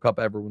 first World Cup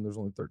ever when there's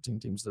only 13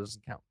 teams. That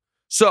doesn't count.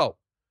 So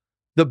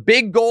the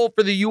big goal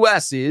for the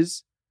U.S.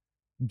 is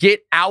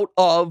get out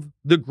of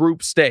the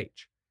group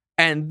stage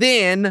and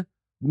then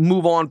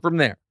move on from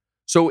there.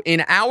 So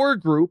in our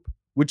group,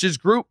 which is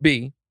Group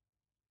B,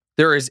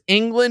 there is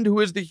England, who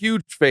is the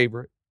huge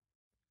favorite,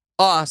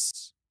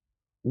 us,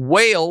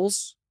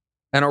 Wales,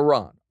 and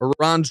Iran.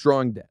 Iran's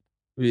drawing dead.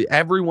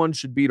 Everyone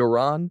should beat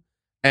Iran,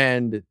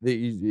 and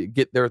they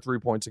get their 3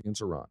 points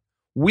against Iran.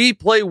 We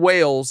play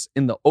Wales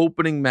in the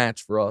opening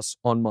match for us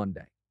on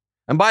Monday.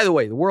 And by the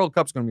way, the World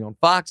Cup's going to be on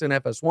Fox and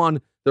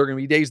FS1. There are going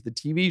to be days the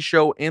TV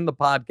show and the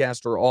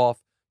podcast are off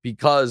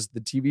because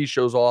the TV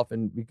show's off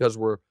and because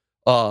we're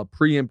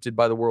preempted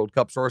by the World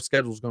Cup. So our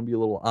schedule is going to be a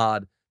little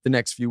odd the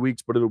next few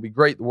weeks, but it'll be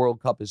great. The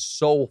World Cup is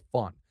so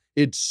fun.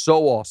 It's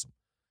so awesome.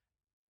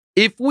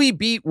 If we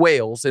beat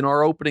Wales in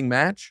our opening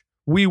match,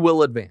 we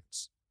will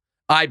advance,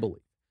 I believe.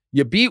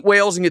 You beat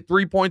Wales and get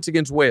 3 points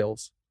against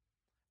Wales,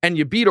 and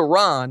you beat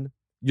Iran,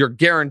 you're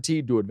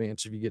guaranteed to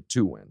advance if you get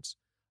 2 wins.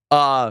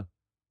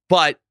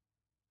 But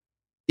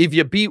if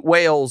you beat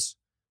Wales,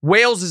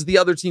 Wales is the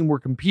other team we're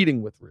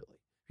competing with, really.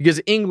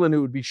 Because England, it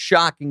would be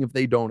shocking if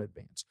they don't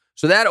advance.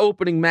 So that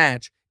opening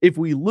match, if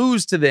we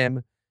lose to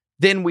them,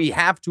 then we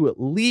have to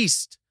at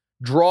least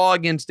draw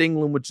against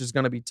England, which is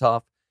going to be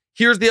tough.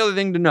 Here's the other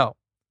thing to know.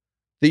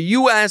 The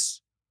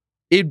U.S.,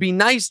 it'd be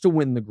nice to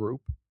win the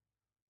group,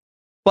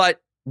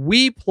 but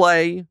we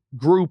play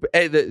Group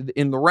A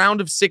in the round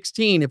of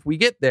 16. If we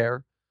get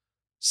there,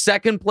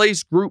 second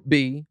place Group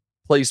B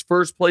plays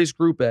first place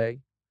Group A.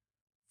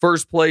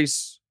 First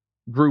place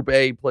Group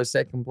A plays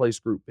second place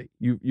Group B.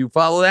 You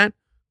follow that?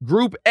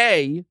 Group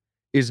A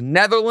is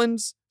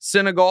Netherlands,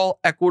 Senegal,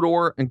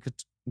 Ecuador, and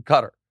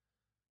Qatar.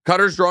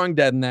 Qatar's drawing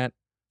dead in that.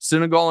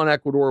 Senegal and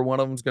Ecuador,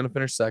 one of them's going to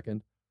finish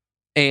second.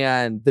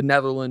 And the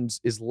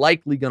Netherlands is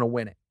likely going to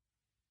win it.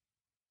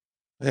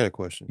 I had a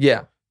question.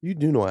 Yeah. You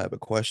do know I have a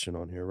question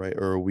on here, right?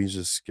 Or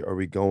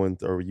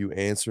are you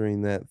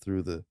answering that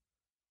through the...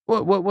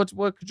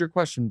 What could your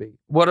question be?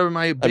 What are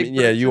my big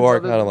you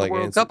are kind of like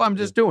World Cup? I'm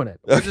just doing it.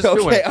 I'm just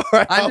doing it. All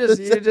right,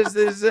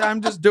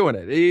 I'm just doing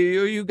it.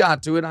 You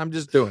got to it. I'm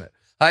just doing it.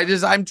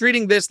 I'm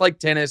treating this like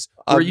tennis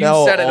where you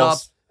set it up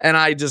and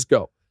I just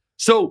go.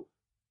 So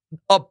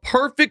a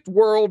perfect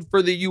world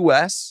for the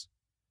U.S.,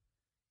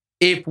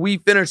 if we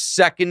finish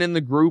second in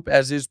the group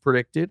as is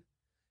predicted,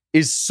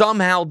 is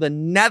somehow the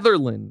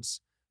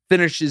Netherlands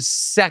finishes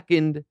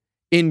second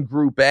in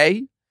Group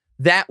A.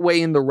 That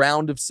way in the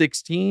round of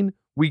 16,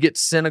 we get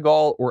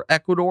Senegal or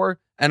Ecuador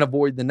and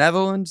avoid the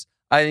Netherlands.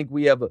 I think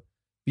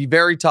be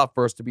very tough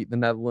for us to beat the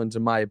Netherlands,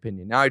 in my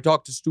opinion. Now, I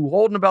talked to Stu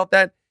Holden about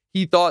that.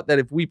 He thought that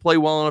if we play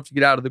well enough to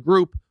get out of the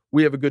group,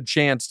 we have a good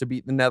chance to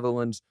beat the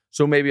Netherlands.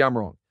 So maybe I'm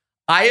wrong.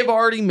 I have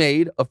already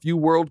made a few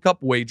World Cup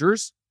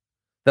wagers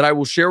that I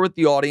will share with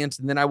the audience,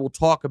 and then I will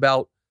talk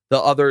about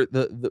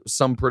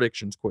some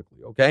predictions quickly,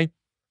 okay?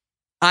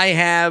 I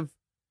have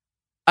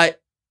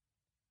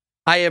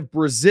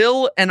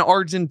Brazil and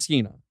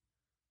Argentina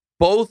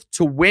both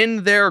to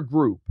win their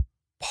group,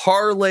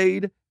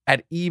 parlayed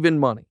at even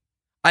money.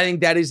 I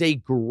think that is a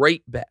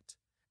great bet.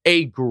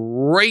 A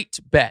great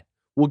bet.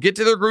 We'll get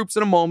to their groups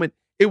in a moment.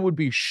 It would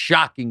be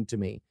shocking to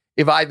me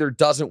if either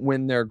doesn't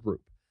win their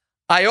group.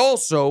 I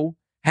also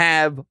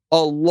have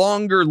a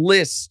longer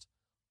list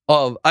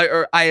of,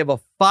 I have a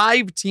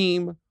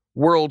 5-team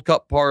World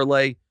Cup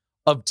parlay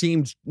of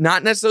teams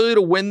not necessarily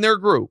to win their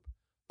group,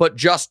 but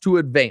just to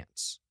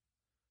advance.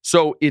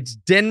 So it's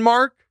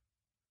Denmark,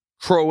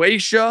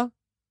 Croatia,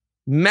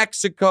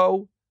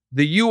 Mexico,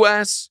 the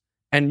U.S.,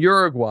 and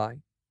Uruguay.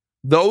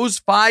 Those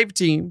 5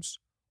 teams,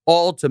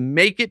 all to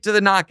make it to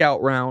the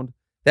knockout round.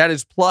 That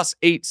is plus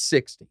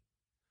 860.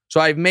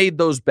 So I've made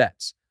those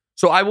bets.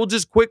 So I will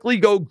just quickly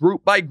go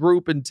group by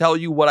group and tell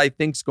you what I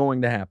think's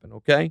going to happen,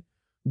 okay?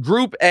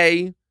 Group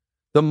A,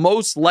 the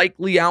most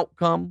likely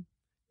outcome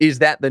is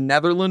that the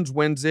Netherlands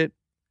wins it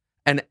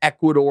and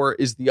Ecuador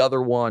is the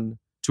other one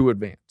to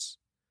advance.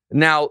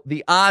 Now,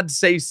 the odds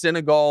say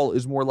Senegal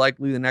is more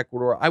likely than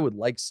Ecuador. I would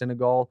like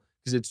Senegal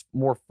because it's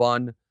more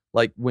fun,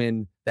 like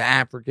when the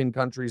African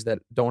countries that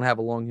don't have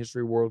a long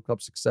history of World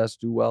Cup success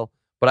do well.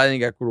 But I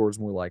think Ecuador is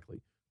more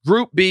likely.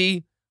 Group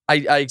B,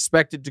 I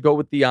expect it to go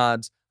with the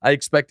odds. I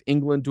expect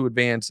England to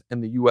advance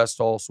and the U.S.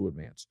 to also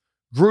advance.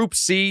 Group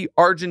C,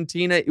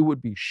 Argentina, it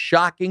would be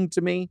shocking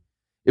to me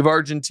if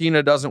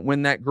Argentina doesn't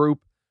win that group.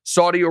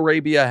 Saudi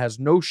Arabia has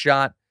no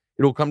shot.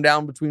 It'll come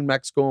down between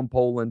Mexico and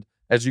Poland.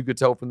 As you could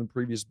tell from the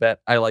previous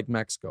bet, I like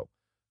Mexico.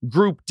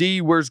 Group D,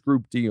 where's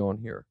Group D on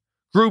here?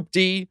 Group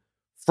D,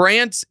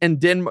 France and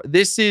Denmark.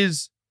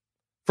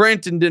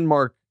 France and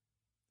Denmark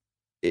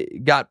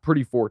got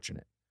pretty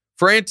fortunate.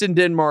 France and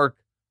Denmark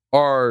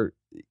are,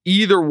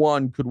 either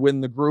one could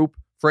win the group.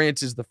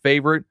 France is the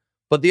favorite.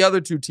 But the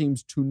other 2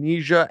 teams,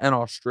 Tunisia and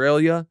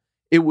Australia,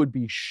 it would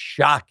be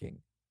shocking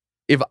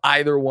if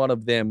either one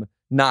of them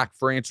knock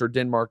France or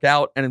Denmark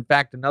out. And in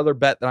fact, another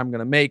bet that I'm going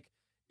to make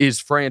is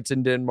France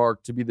and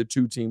Denmark to be the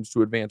 2 teams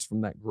to advance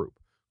from that group.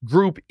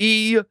 Group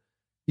E,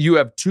 you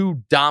have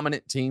 2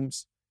 dominant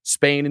teams,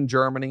 Spain and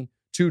Germany,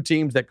 2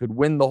 teams that could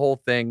win the whole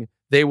thing.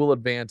 They will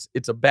advance.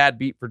 It's a bad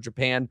beat for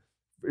Japan.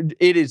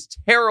 It is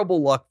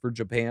terrible luck for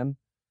Japan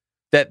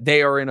that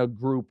they are in a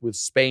group with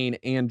Spain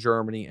and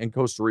Germany, and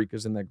Costa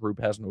Rica's in that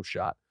group, has no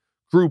shot.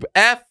 Group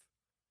F,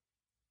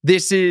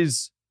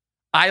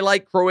 I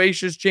like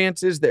Croatia's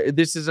chances.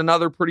 This is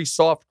another pretty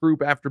soft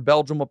group after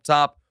Belgium up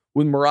top,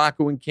 with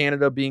Morocco and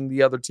Canada being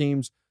the other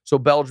teams. So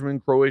Belgium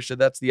and Croatia,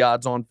 that's the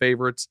odds-on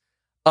favorites.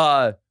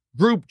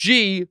 Group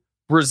G,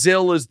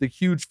 Brazil is the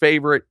huge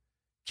favorite.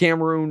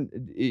 Cameroon,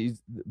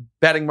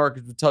 betting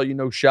markets would tell you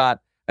no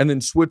shot. And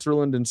then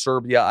Switzerland and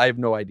Serbia, I have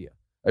no idea.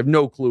 I have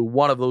no clue.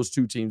 One of those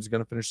 2 teams is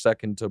going to finish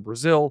second to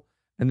Brazil.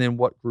 And then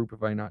what group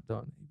have I not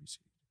done? ABC.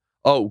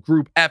 Oh,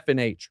 Group F and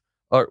H.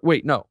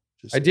 Wait, no.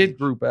 Just I did H.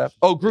 Group F.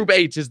 Oh, Group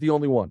H is the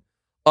only one.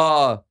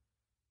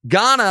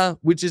 Ghana,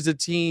 which is a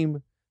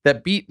team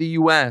that beat the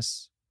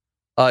U.S.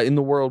 In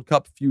the World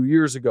Cup a few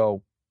years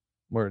ago,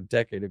 or a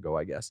decade ago,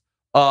 I guess.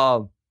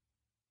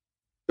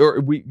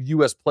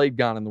 U.S. played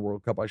Ghana in the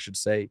World Cup, I should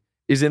say,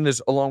 is in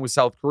this along with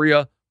South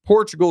Korea.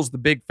 Portugal's the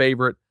big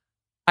favorite.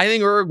 I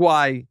think it'll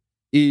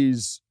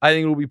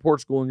be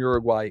Portugal and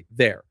Uruguay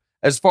there.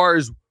 As far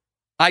as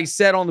I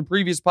said on the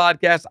previous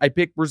podcast, I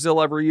pick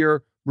Brazil every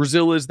year.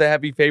 Brazil is the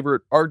heavy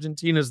favorite.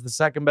 Argentina is the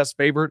second best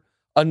favorite.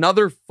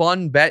 Another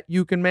fun bet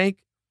you can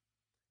make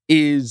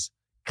is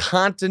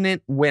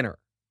continent winner.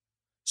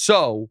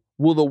 So,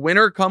 will the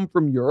winner come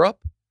from Europe?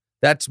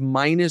 That's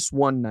minus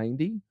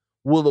 190.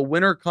 Will the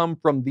winner come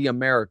from the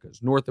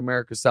Americas, North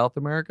America, South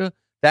America?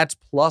 That's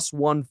plus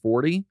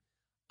 140.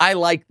 I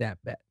like that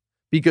bet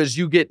because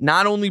you get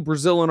not only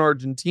Brazil and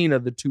Argentina,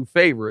 the two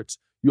favorites,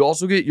 you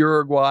also get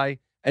Uruguay,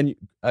 and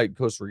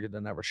Costa Rica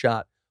doesn't have a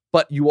shot,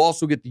 but you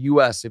also get the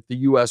U.S. if the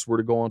U.S. were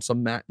to go on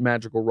some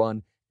magical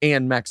run,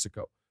 and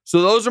Mexico.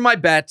 So those are my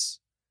bets.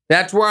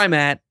 That's where I'm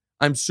at.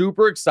 I'm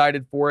super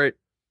excited for it.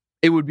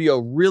 It would be a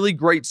really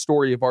great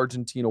story if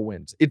Argentina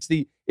wins.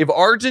 If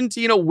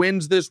Argentina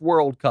wins this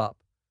World Cup,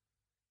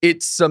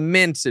 it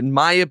cements, in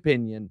my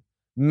opinion,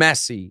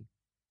 Messi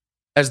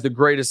as the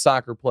greatest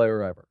soccer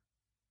player ever.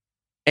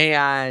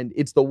 And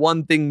it's the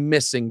one thing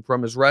missing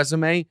from his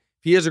resume.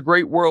 If he has a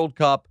great World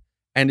Cup,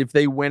 and if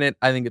they win it,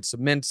 I think it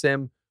cements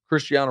him.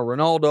 Cristiano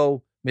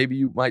Ronaldo, maybe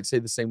you might say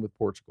the same with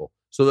Portugal.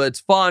 So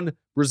that's fun.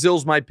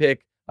 Brazil's my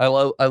pick. I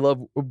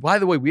love, by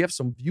the way, we have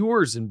some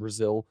viewers in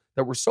Brazil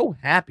that were so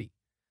happy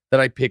that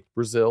I picked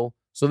Brazil.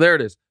 So there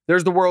it is.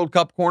 There's the World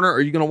Cup corner. Are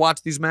you going to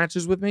watch these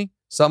matches with me?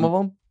 Some of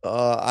them?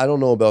 I don't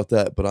know about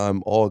that, but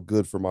I'm all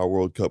good for my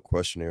World Cup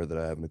questionnaire that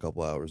I have in a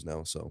couple hours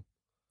now. So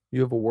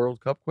you have a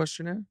World Cup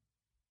questionnaire?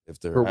 If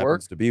there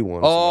happens to be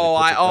one.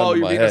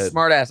 You're being a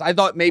smart ass. I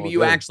thought maybe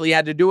you actually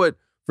had to do it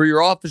for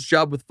your office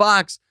job with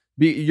Fox.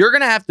 You're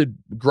going to have to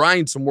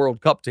grind some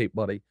World Cup tape,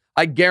 buddy.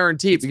 I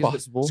guarantee it,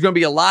 because there's going to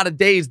be a lot of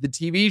days the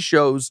TV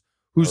shows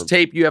whose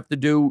tape you have to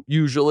do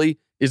usually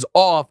is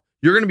off.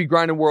 You're going to be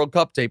grinding World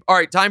Cup tape. All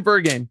right, time for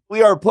a game.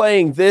 We are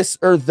playing This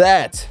or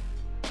That.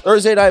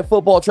 Thursday Night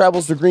Football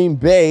travels to Green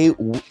Bay.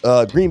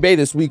 Green Bay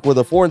this week, where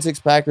the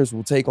 4-6 Packers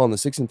will take on the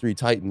 6-3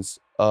 Titans.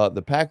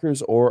 The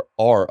Packers are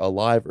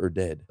alive or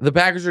dead? The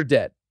Packers are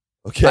dead.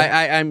 Okay.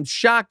 I'm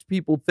shocked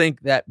people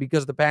think that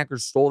because the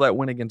Packers stole that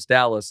win against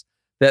Dallas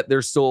that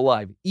they're still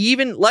alive.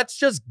 Let's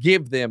just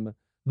give them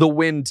the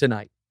win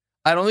tonight.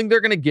 I don't think they're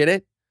going to get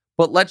it,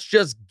 but let's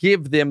just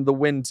give them the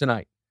win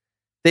tonight.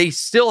 They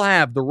still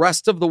have the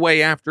rest of the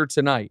way after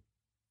tonight.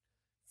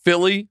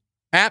 Philly,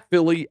 at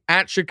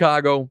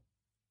Chicago,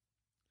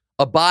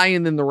 a bye,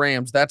 and then the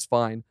Rams. That's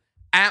fine.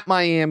 At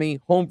Miami,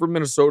 home for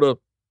Minnesota,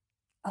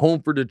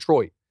 home for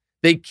Detroit.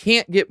 They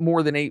can't get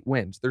more than 8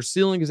 wins. Their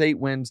ceiling is 8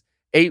 wins.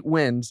 8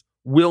 wins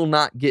will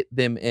not get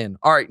them in.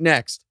 All right,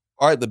 next.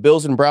 All right, the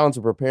Bills and Browns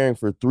are preparing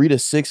for 3 to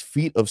 6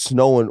 feet of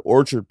snow in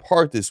Orchard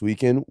Park this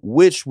weekend,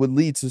 which would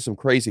lead to some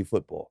crazy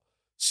football.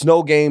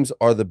 Snow games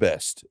are the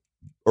best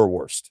or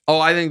worst. Oh,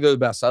 I think they're the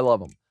best. I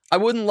love them. I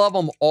wouldn't love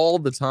them all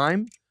the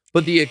time,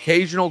 but the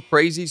occasional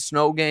crazy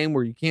snow game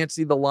where you can't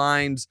see the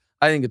lines,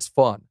 I think it's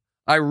fun.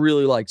 I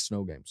really like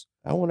snow games.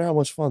 I wonder how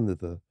much fun that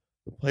the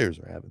players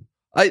are having.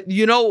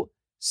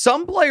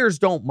 Some players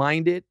don't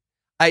mind it.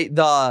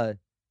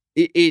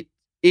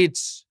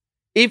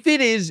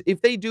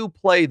 If they do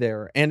play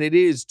there and it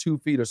is 2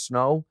 feet of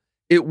snow,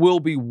 it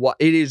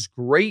is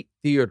great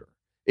theater.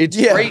 It's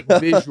great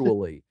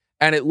visually,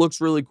 and it looks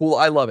really cool.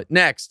 I love it.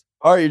 Next.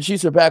 All right, your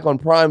Chiefs are back on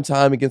prime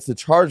time against the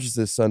Chargers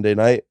this Sunday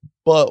night,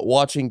 but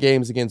watching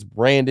games against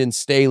Brandon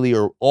Staley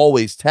are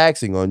always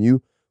taxing on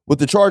you. With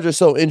the Chargers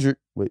so injured,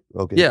 with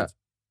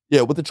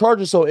the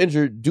Chargers so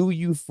injured, do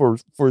you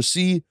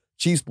foresee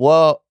Chiefs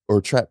blowout or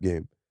trap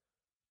game?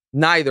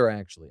 Neither,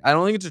 actually. I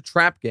don't think it's a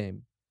trap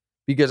game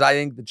because I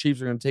think the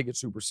Chiefs are going to take it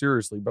super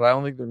seriously, but I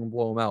don't think they're going to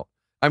blow them out.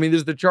 I mean, this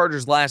is the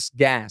Chargers' last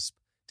gasp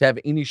to have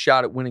any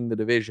shot at winning the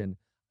division.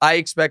 I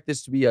expect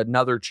this to be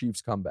another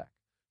Chiefs comeback.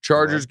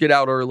 Chargers get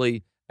out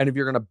early, and if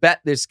you're going to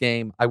bet this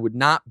game, I would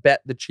not bet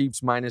the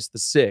Chiefs minus the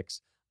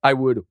 6. I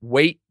would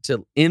wait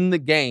till in the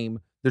game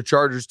the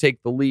Chargers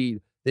take the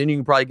lead. Then you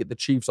can probably get the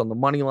Chiefs on the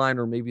money line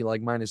or maybe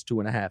like minus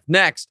 2.5.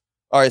 Next.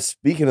 All right,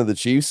 speaking of the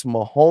Chiefs,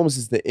 Mahomes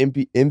is the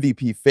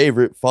MVP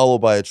favorite, followed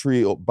by a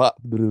trio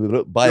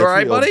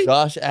of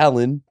Josh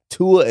Allen,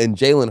 Tua, and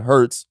Jalen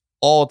Hurts,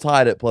 all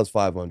tied at plus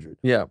 500.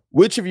 Yeah.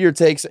 Which of your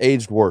takes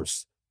aged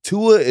worse?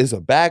 Tua is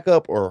a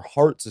backup or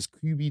Hurts is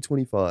QB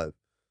 25?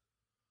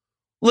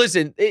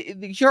 Listen,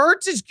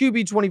 Hurts'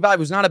 QB 25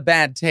 was not a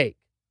bad take.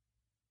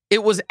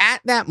 It was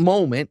at that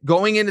moment,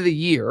 going into the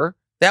year,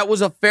 that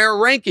was a fair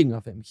ranking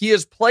of him. He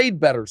has played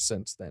better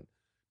since then.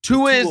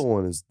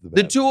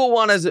 The Tua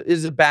one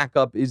is a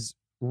backup, is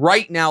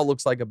right now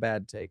looks like a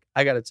bad take.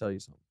 I got to tell you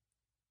something.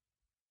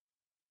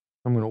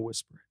 I'm going to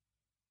whisper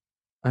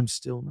it. I'm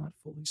still not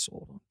fully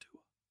sold on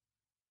Tua.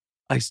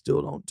 I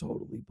still don't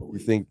totally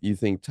believe. You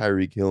think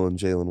Tyreek Hill and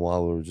Jalen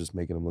Waddle are just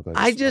making him look like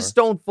I just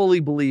don't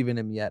fully believe in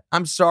him yet.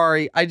 I'm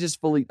sorry. I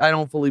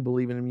don't fully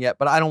believe in him yet,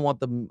 but I don't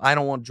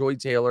want Joy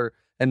Taylor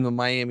and the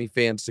Miami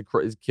fans to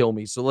kill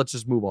me. So let's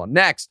just move on.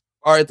 Next.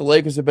 All right, the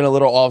Lakers have been a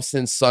little off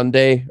since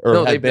Sunday,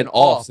 they've been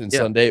off since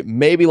Sunday.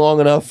 Maybe long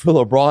enough for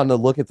LeBron to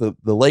look at the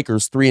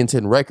Lakers'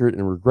 3-10 record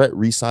and regret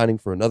re-signing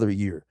for another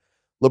year.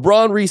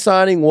 LeBron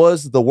re-signing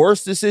was the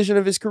worst decision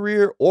of his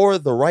career or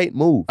the right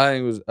move? I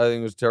think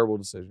it was a terrible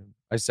decision.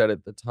 I said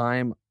at the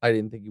time, I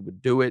didn't think he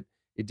would do it.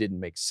 It didn't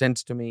make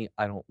sense to me.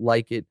 I don't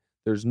like it.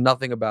 There's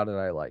nothing about it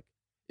I like.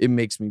 It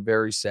makes me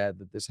very sad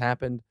that this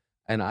happened,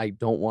 and I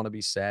don't want to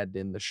be sad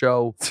in the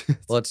show.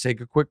 Let's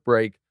take a quick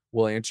break.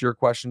 We'll answer your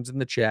questions in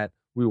the chat.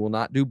 We will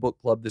not do book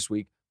club this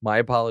week. My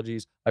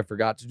apologies. I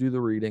forgot to do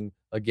the reading.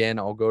 Again,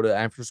 I'll go to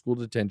after school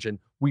detention.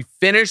 We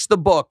finish the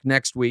book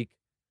next week,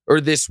 or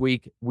this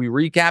week. We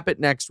recap it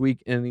next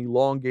week in an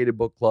elongated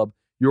book club.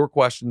 Your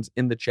questions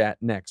in the chat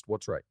next.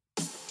 What's right?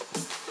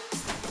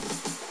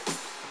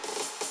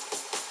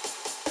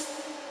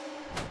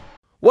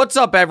 What's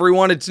up,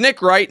 everyone? It's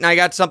Nick Wright, and I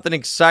got something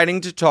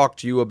exciting to talk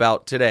to you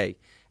about today.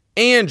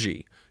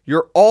 Angie,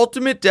 your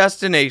ultimate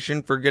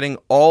destination for getting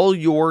all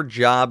your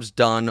jobs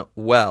done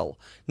well.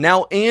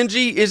 Now,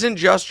 Angie isn't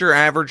just your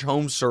average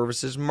home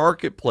services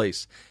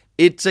marketplace.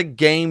 It's a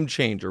game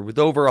changer with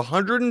over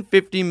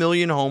 150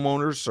 million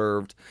homeowners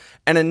served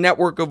and a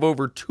network of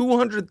over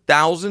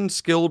 200,000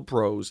 skilled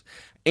pros.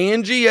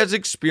 Angie has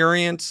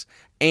experience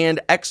and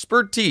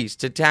expertise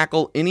to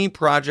tackle any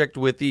project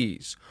with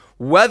ease.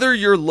 Whether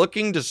you're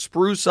looking to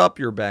spruce up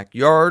your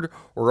backyard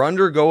or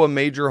undergo a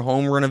major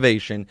home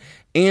renovation,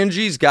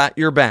 Angie's got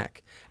your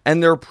back.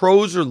 And their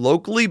pros are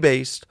locally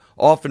based,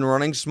 often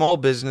running small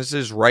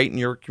businesses right in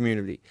your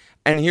community.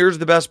 And here's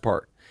the best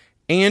part.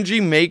 Angie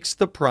makes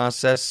the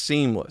process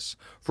seamless.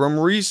 From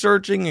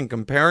researching and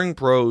comparing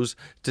pros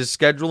to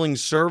scheduling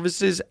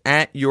services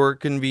at your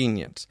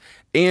convenience.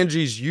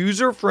 Angie's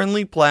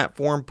user-friendly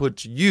platform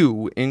puts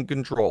you in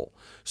control.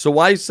 So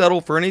why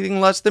settle for anything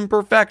less than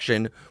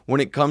perfection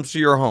when it comes to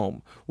your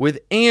home? With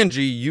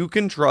Angie, you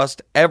can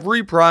trust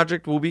every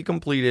project will be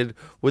completed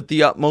with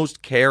the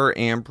utmost care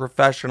and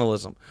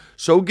professionalism.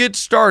 So get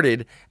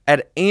started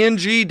at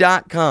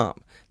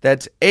Angie.com.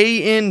 That's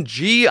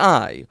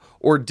ANGI,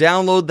 or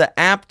download the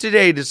app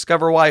today to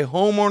discover why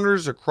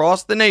homeowners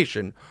across the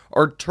nation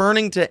are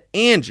turning to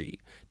Angie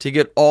to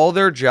get all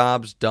their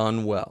jobs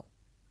done well.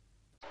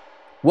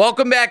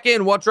 Welcome back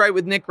in. What's Right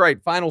with Nick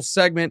Wright? Final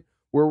segment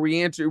where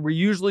we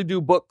usually do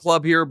book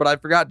club here, but I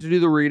forgot to do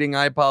the reading.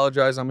 I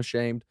apologize. I'm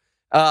ashamed.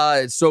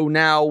 So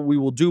now we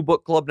will do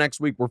book club next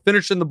week. We're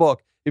finishing the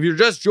book. If you're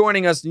just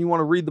joining us and you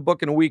want to read the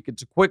book in a week,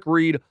 it's a quick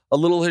read, A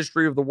Little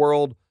History of the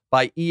World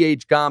by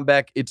E.H.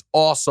 Gombeck. It's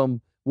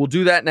awesome. We'll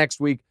do that next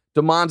week.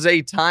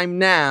 Demonze, time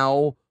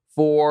now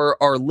for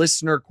our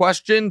listener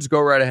questions. Go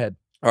right ahead.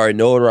 All right,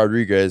 Noah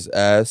Rodriguez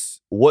asks,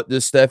 what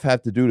does Steph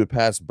have to do to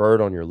pass Bird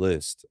on your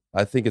list?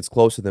 I think it's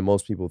closer than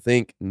most people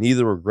think.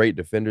 Neither are great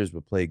defenders,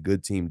 but play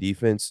good team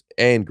defense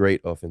and great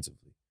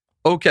offensively.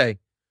 Okay,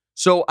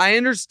 so I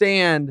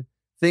understand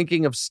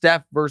thinking of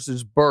Steph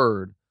versus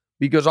Bird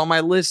because on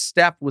my list,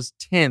 Steph was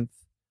 10th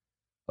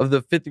of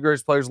the 50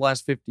 greatest players the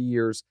last 50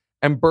 years,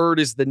 and Bird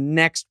is the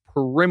next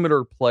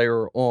perimeter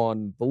player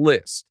on the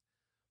list.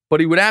 But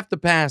he would have to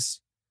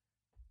pass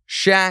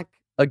Shaq,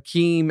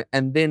 Akeem,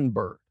 and then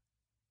Bird.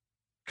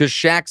 Because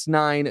Shaq's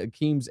 9,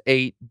 Akeem's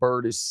 8,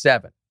 Bird is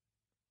 7.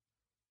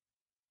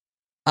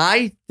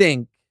 I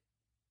think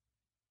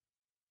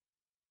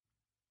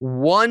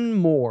one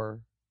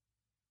more,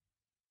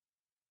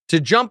 to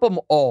jump them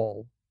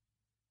all,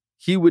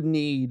 he would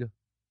need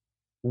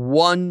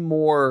one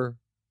more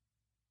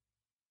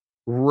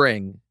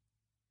ring.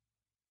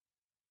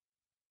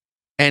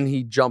 And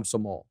he jumps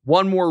them all.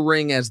 One more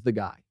ring as the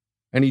guy.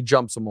 And he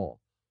jumps them all.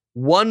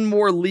 One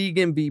more league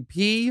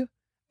MVP.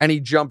 And he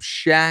jumps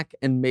Shaq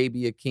and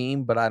maybe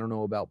Akeem, but I don't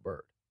know about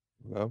Bird.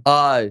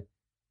 No.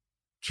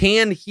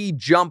 Can he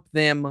jump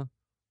them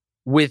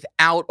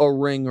without a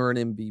ring or an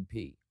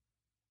MVP?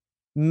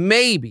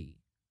 Maybe,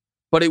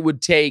 but it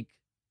would take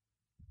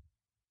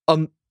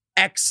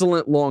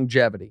excellent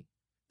longevity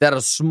that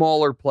a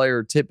smaller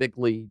player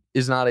typically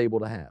is not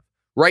able to have.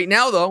 Right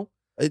now, though,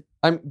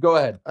 go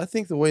ahead. I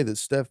think the way that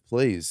Steph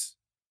plays,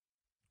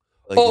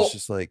 it's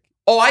just like...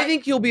 Oh, I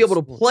think he'll be able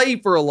to play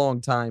for a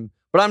long time,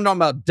 but I'm talking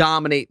about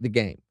dominate the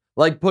game.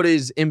 Like, put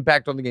his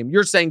impact on the game.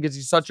 You're saying because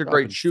he's such a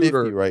great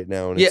shooter. 50 right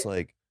now, and it's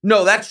like...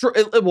 No, that's true.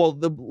 Well,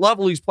 the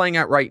level he's playing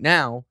at right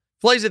now,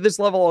 plays at this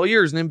level all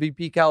year, is an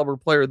MVP caliber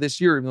player this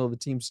year, even though the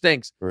team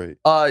stinks. Right.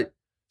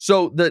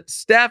 So the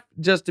Steph,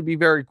 just to be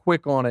very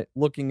quick on it,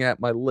 looking at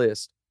my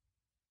list,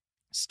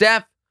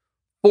 Steph,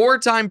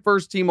 4-time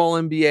first team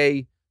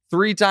All-NBA,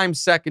 3-time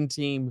second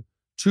team,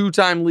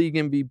 2-time league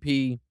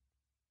MVP,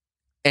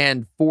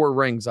 and 4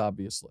 rings,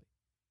 obviously.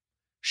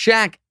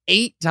 Shaq,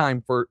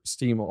 8-time first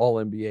team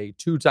All-NBA,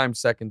 2-time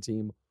second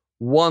team,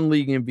 1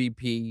 league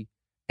MVP,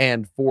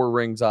 and 4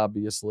 rings,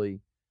 obviously.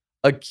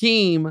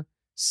 Akeem,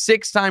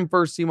 6-time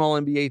first team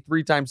All-NBA,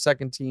 3-time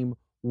second team,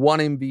 1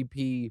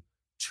 MVP,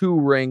 2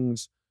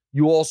 rings.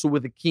 You also,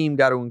 with Akeem,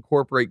 got to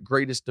incorporate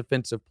greatest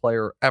defensive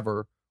player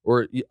ever,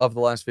 or of the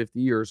last 50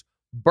 years.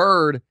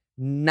 Bird,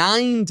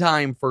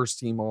 9-time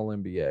first-team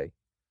All-NBA,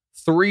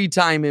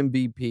 3-time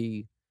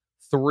MVP,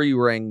 3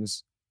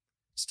 rings.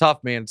 It's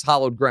tough, man. It's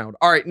hollowed ground.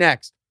 All right,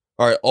 next.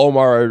 All right,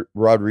 Omar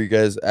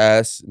Rodriguez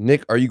asks,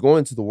 Nick, are you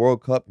going to the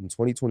World Cup in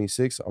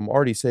 2026? I'm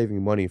already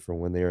saving money for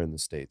when they are in the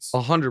States.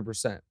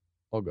 100%.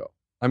 I'll go.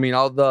 I mean, you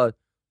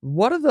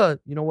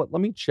know what?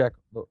 Let me check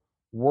the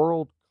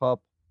World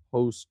Cup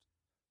host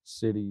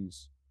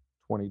cities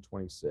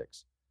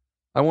 2026.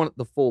 I want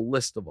the full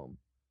list of them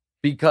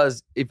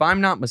because if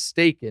I'm not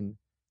mistaken,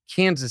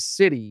 Kansas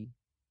City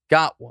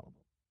got one of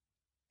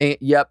them.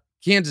 And,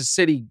 Kansas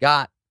City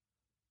got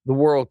the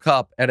World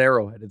Cup at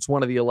Arrowhead. It's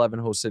one of the 11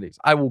 host cities.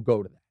 I will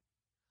go to that.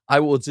 I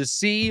will just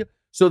see.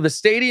 So the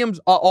stadiums,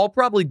 I'll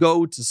probably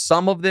go to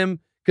some of them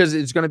because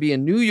it's going to be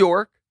in New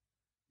York,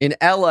 in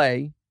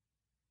LA,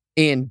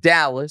 in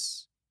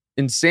Dallas,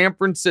 in San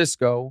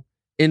Francisco,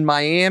 in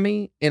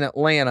Miami, in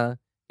Atlanta,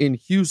 in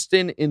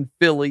Houston, in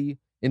Philly,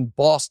 in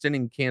Boston,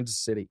 in Kansas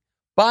City.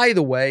 By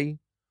the way,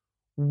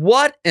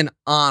 what an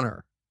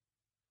honor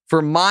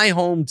for my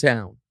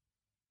hometown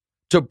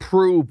to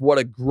prove what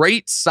a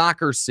great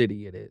soccer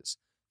city it is.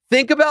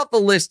 Think about the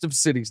list of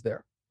cities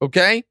there,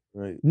 okay?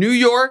 Right. New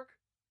York,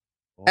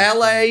 Awesome.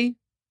 LA,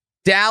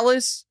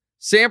 Dallas,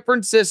 San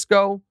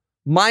Francisco,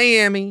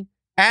 Miami,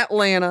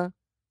 Atlanta,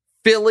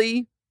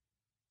 Philly,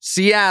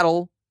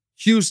 Seattle,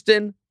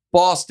 Houston,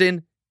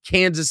 Boston,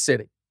 Kansas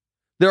City.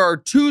 There are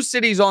 2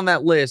 cities on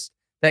that list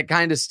that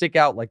kind of stick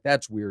out like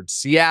that's weird.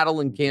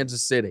 Seattle and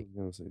Kansas City.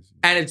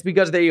 And it's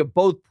because they have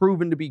both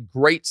proven to be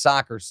great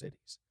soccer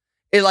cities.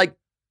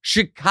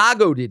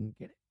 Chicago didn't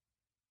get it.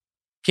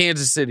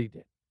 Kansas City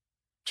did.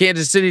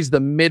 Kansas City's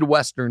the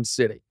Midwestern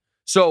city.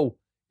 So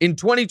in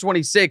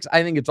 2026,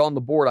 I think it's on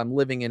the board. I'm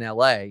living in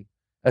LA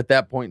at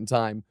that point in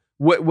time.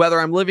 Whether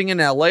I'm living in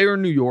LA or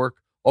New York,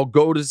 I'll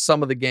go to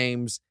some of the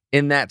games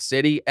in that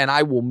city, and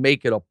I will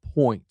make it a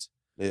point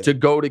to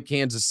go to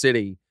Kansas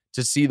City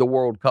to see the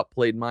World Cup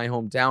played in my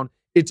hometown.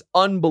 It's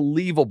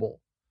unbelievable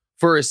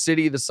for a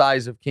city the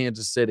size of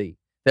Kansas City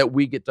that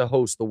we get to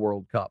host the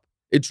World Cup.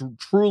 It's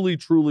truly,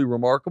 truly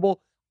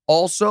remarkable.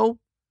 Also,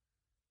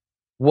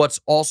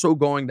 what's also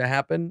going to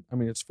happen, I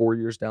mean, it's 4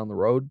 years down the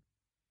road,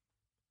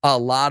 a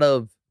lot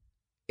of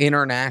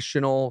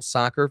international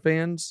soccer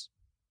fans,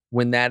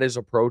 when that is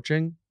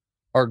approaching,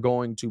 are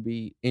going to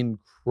be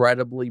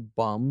incredibly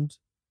bummed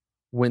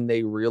when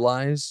they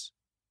realize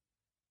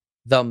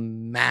the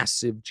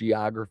massive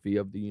geography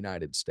of the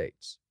United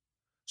States.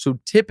 So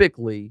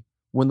typically,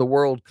 when the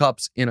World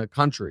Cup's in a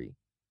country,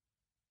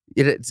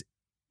 it's,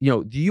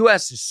 the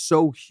U.S. is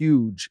so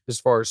huge as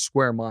far as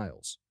square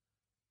miles.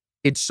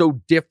 It's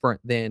so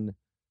different than,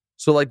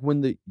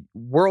 when the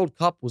World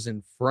Cup was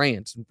in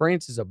France, and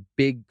France is a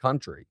big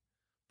country,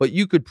 but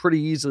you could pretty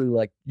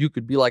easily, you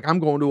could be like, I'm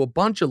going to a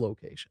bunch of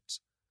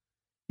locations.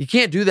 You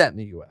can't do that in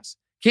the U.S.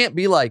 Can't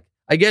be like,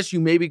 I guess you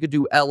maybe could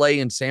do L.A.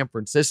 and San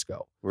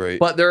Francisco. Right.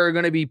 But there are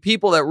going to be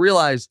people that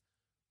realize,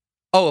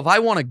 if I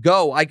want to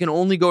go, I can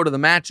only go to the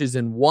matches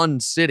in one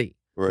city.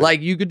 Right.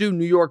 You could do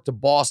New York to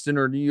Boston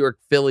or New York,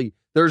 Philly.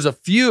 There's a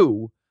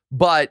few,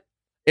 when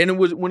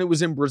it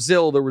was in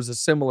Brazil, there was a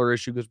similar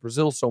issue because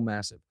Brazil's so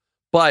massive.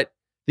 But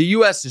the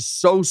U.S. is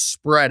so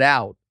spread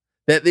out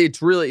that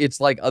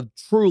it's like a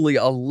truly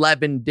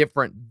 11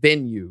 different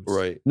venues,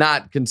 right?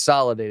 Not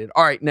consolidated.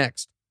 All right,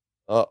 next.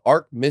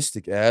 Arc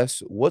Mystic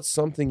asks, what's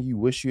something you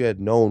wish you had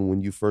known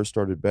when you first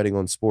started betting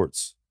on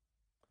sports?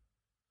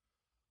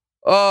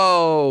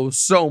 Oh,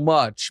 so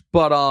much.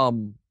 But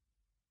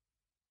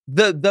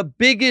the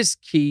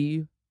biggest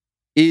key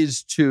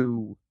is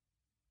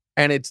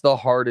and it's the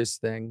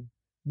hardest thing,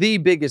 the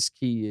biggest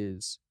key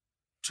is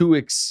to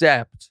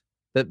accept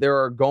that there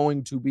are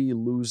going to be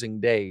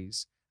losing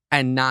days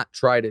and not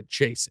try to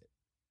chase it.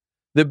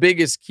 The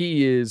biggest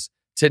key is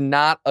to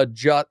not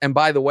adjust. And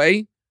by the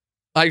way,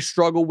 I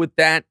struggle with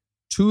that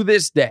to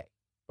this day.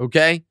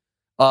 Okay.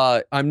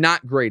 I'm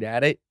not great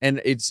at it.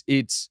 And it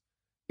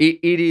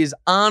is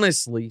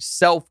honestly,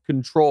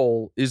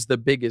 self-control is the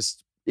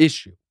biggest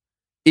issue.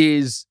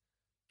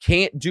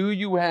 Do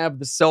you have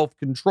the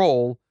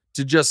self-control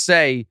to just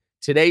say,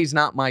 today's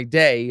not my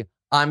day,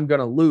 I'm going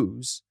to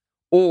lose?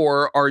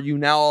 Or are you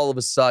now all of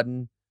a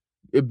sudden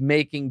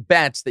making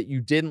bets that you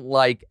didn't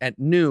like at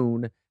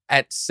noon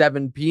at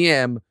 7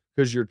 p.m.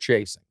 because you're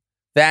chasing?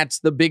 That's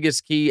the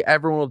biggest key.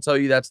 Everyone will tell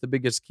you that's the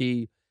biggest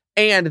key.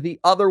 And the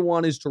other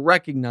one is to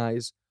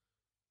recognize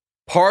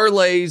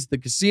parlays. The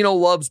casino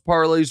loves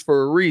parlays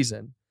for a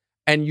reason.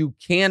 And you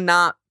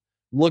cannot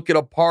look at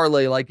a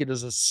parlay like it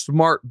is a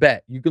smart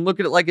bet. You can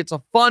look at it like it's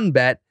a fun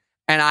bet.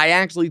 And I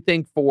actually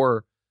think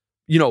for,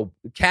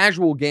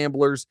 casual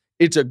gamblers,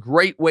 it's a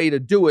great way to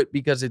do it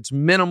because it's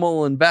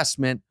minimal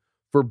investment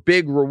for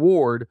big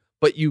reward.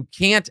 But you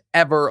can't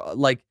ever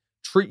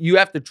you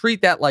have to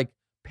treat that like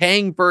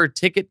paying for a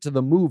ticket to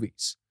the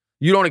movies.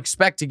 You don't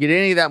expect to get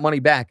any of that money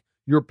back.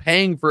 You're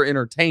paying for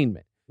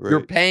entertainment. Right.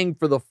 You're paying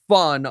for the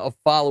fun of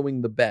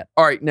following the bet.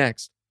 All right,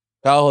 next.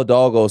 Kyle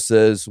Hidalgo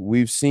says,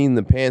 we've seen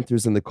the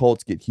Panthers and the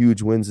Colts get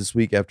huge wins this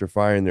week after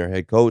firing their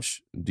head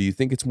coach. Do you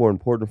think it's more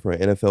important for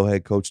an NFL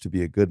head coach to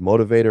be a good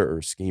motivator or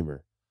a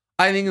schemer?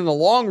 I think in the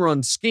long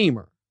run,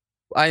 schemer.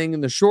 I think in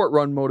the short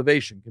run,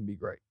 motivation can be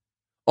great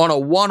on a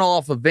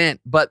one-off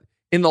event. But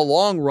in the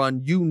long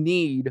run, you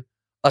need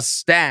a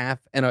staff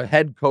and a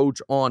head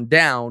coach on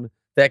down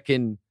that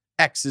can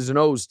X's and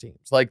O's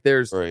teams. Like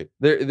there's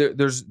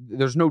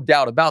no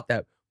doubt about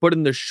that. But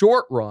in the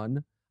short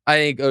run, I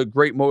think a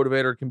great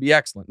motivator can be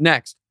excellent.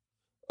 Next.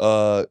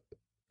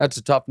 That's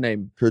a tough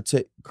name.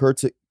 Kartikia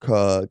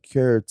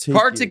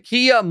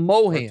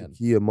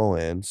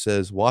Mohan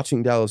says,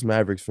 watching Dallas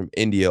Mavericks from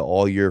India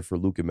all year for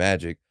Luka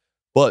Magic,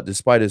 but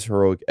despite his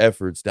heroic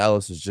efforts,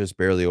 Dallas is just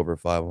barely over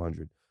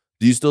 500.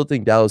 Do you still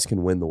think Dallas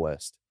can win the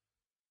West?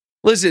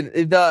 Listen,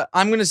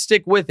 I'm going to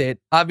stick with it.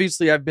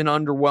 Obviously, I've been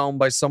underwhelmed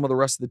by some of the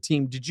rest of the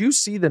team. Did you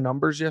see the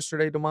numbers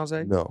yesterday,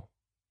 Demaze? No.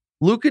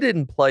 Luka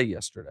didn't play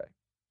yesterday.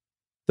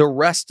 The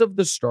rest of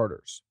the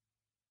starters,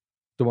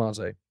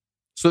 Demaze.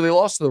 So they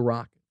lost to the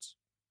Rockets.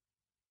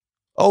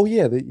 Oh,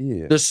 yeah.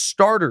 The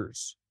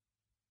starters,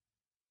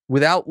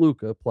 without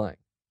Luka playing,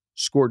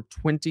 scored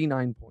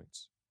 29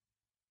 points.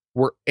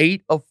 Were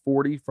 8 of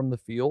 40 from the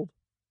field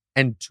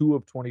and 2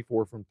 of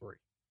 24 from 3.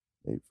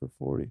 8 for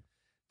 40.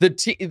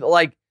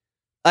 The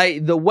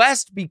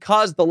West,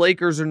 because the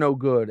Lakers are no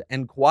good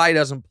and Kawhi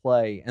doesn't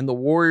play and the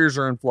Warriors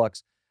are in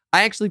flux,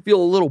 I actually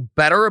feel a little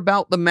better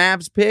about the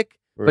Mavs pick,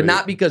 but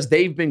not because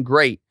they've been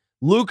great.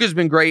 Luka's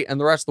been great and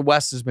the rest of the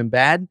West has been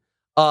bad.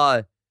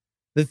 The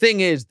thing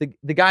is,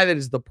 the guy that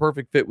is the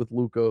perfect fit with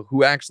Luka,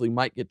 who actually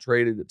might get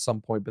traded at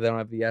some point, but they don't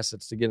have the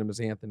assets to get him,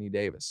 is Anthony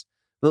Davis.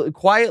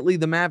 Quietly,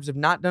 the Mavs have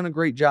not done a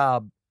great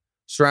job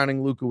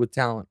surrounding Luka with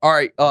talent. All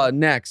right,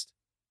 next.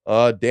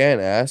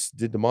 Dan asked,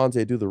 did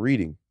DeMonte do the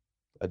reading?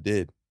 I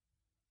did.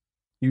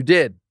 You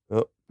did.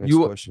 Oh, next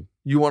question.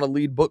 You want to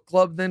lead book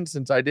club then,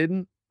 since I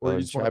didn't? Or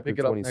you just want to pick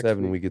it up next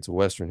 27, week? we get to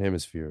Western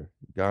Hemisphere.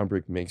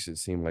 Gombrich makes it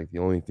seem like the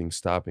only thing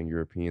stopping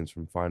Europeans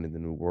from finding the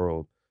New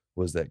World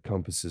was that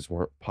compasses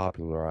weren't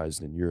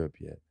popularized in Europe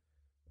yet.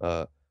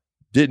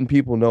 Didn't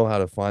people know how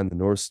to find the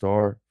North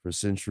Star for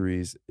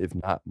centuries, if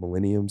not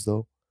millenniums,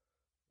 though?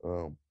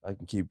 I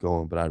can keep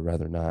going, but I'd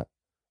rather not.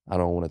 I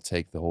don't want to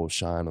take the whole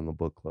shine on the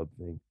book club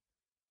thing.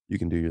 You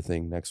can do your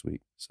thing next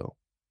week, so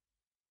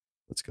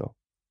let's go.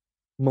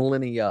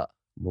 Millennia,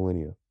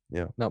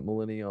 yeah. not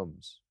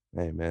millenniums.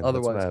 Hey, man,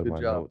 Otherwise, that's good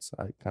my job. notes.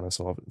 I kind of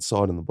saw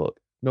it in the book.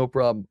 No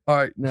problem. All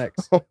right,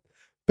 next.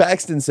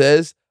 Paxton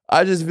says,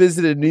 I just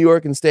visited New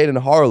York and stayed in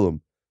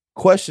Harlem.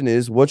 Question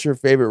is, what's your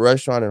favorite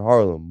restaurant in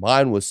Harlem?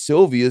 Mine was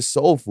Sylvia's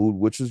Soul Food,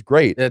 which was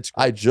great.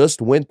 I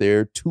just went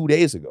there 2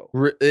 days ago.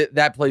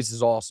 That place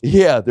is awesome.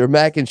 Yeah, their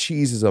mac and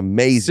cheese is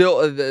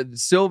amazing.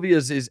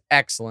 Sylvia's is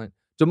excellent.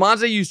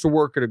 DeMonte used to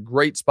work at a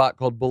great spot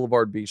called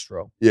Boulevard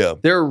Bistro. Yeah.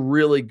 They're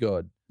really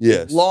good.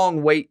 Yes.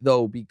 Long wait,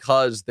 though,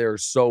 because they're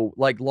so,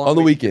 long on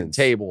the weekends.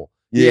 Table.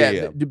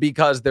 Yeah.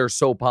 Because they're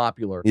so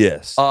popular.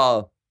 Yes.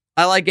 I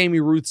like Amy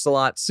Ruth's a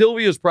lot.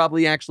 Sylvia's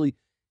probably actually...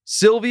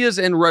 Sylvia's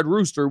and Red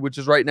Rooster, which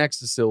is right next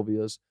to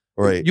Sylvia's.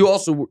 Right. You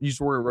also used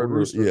to work at Red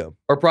Rooster. Yeah.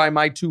 Are probably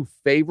my two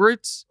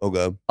favorites.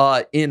 Okay.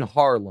 In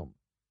Harlem.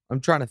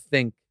 I'm trying to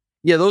think.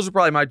 Yeah, those are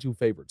probably my two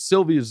favorites.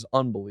 Sylvia's is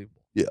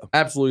unbelievable. Yeah.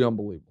 Absolutely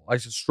unbelievable. I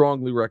should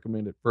strongly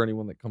recommend it for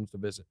anyone that comes to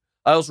visit.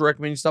 I also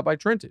recommend you stop by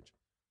Trentage,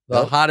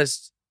 the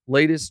hottest,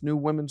 latest new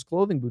women's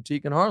clothing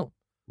boutique in Harlem.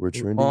 We're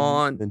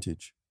trendy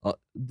vintage.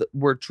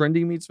 Where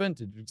trendy meets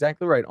vintage.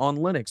 Exactly right. On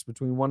Linux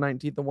between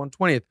 119th and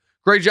 120th.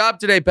 Great job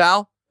today,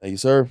 pal. Thank you,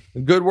 sir.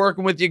 Good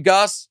working with you,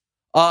 Gus.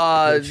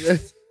 Book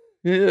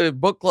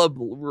club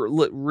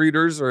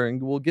readers,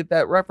 and we'll get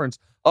that reference.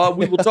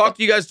 We will talk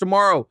to you guys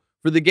tomorrow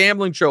for the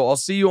gambling show. I'll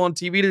see you on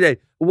TV today.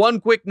 One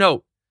quick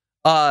note.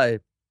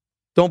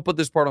 Don't put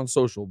this part on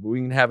social, but we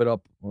can have it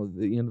up at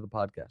the end of the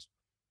podcast.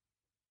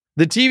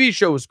 The TV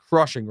show is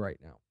crushing right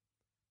now.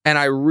 And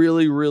I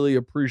really, really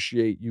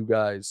appreciate you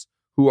guys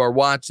who are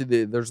watching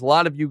it. There's a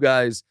lot of you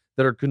guys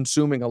that are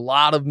consuming a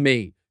lot of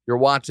me. You're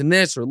watching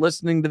this or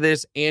listening to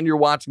this, and you're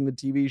watching the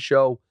TV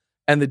show.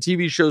 And the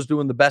TV show's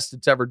doing the best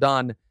it's ever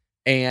done.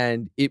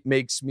 And it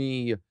makes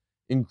me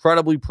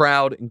incredibly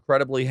proud,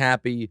 incredibly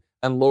happy,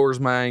 and lowers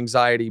my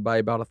anxiety by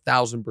about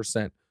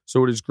 1,000%.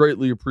 So it is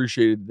greatly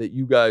appreciated that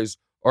you guys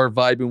are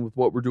vibing with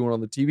what we're doing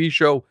on the TV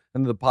show,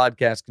 and the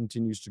podcast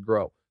continues to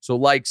grow. So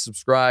like,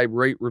 subscribe,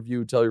 rate,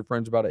 review, tell your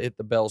friends about it, hit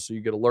the bell so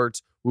you get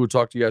alerts. We will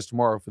talk to you guys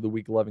tomorrow for the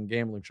Week 11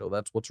 Gambling Show.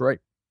 That's what's right.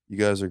 You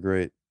guys are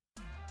great.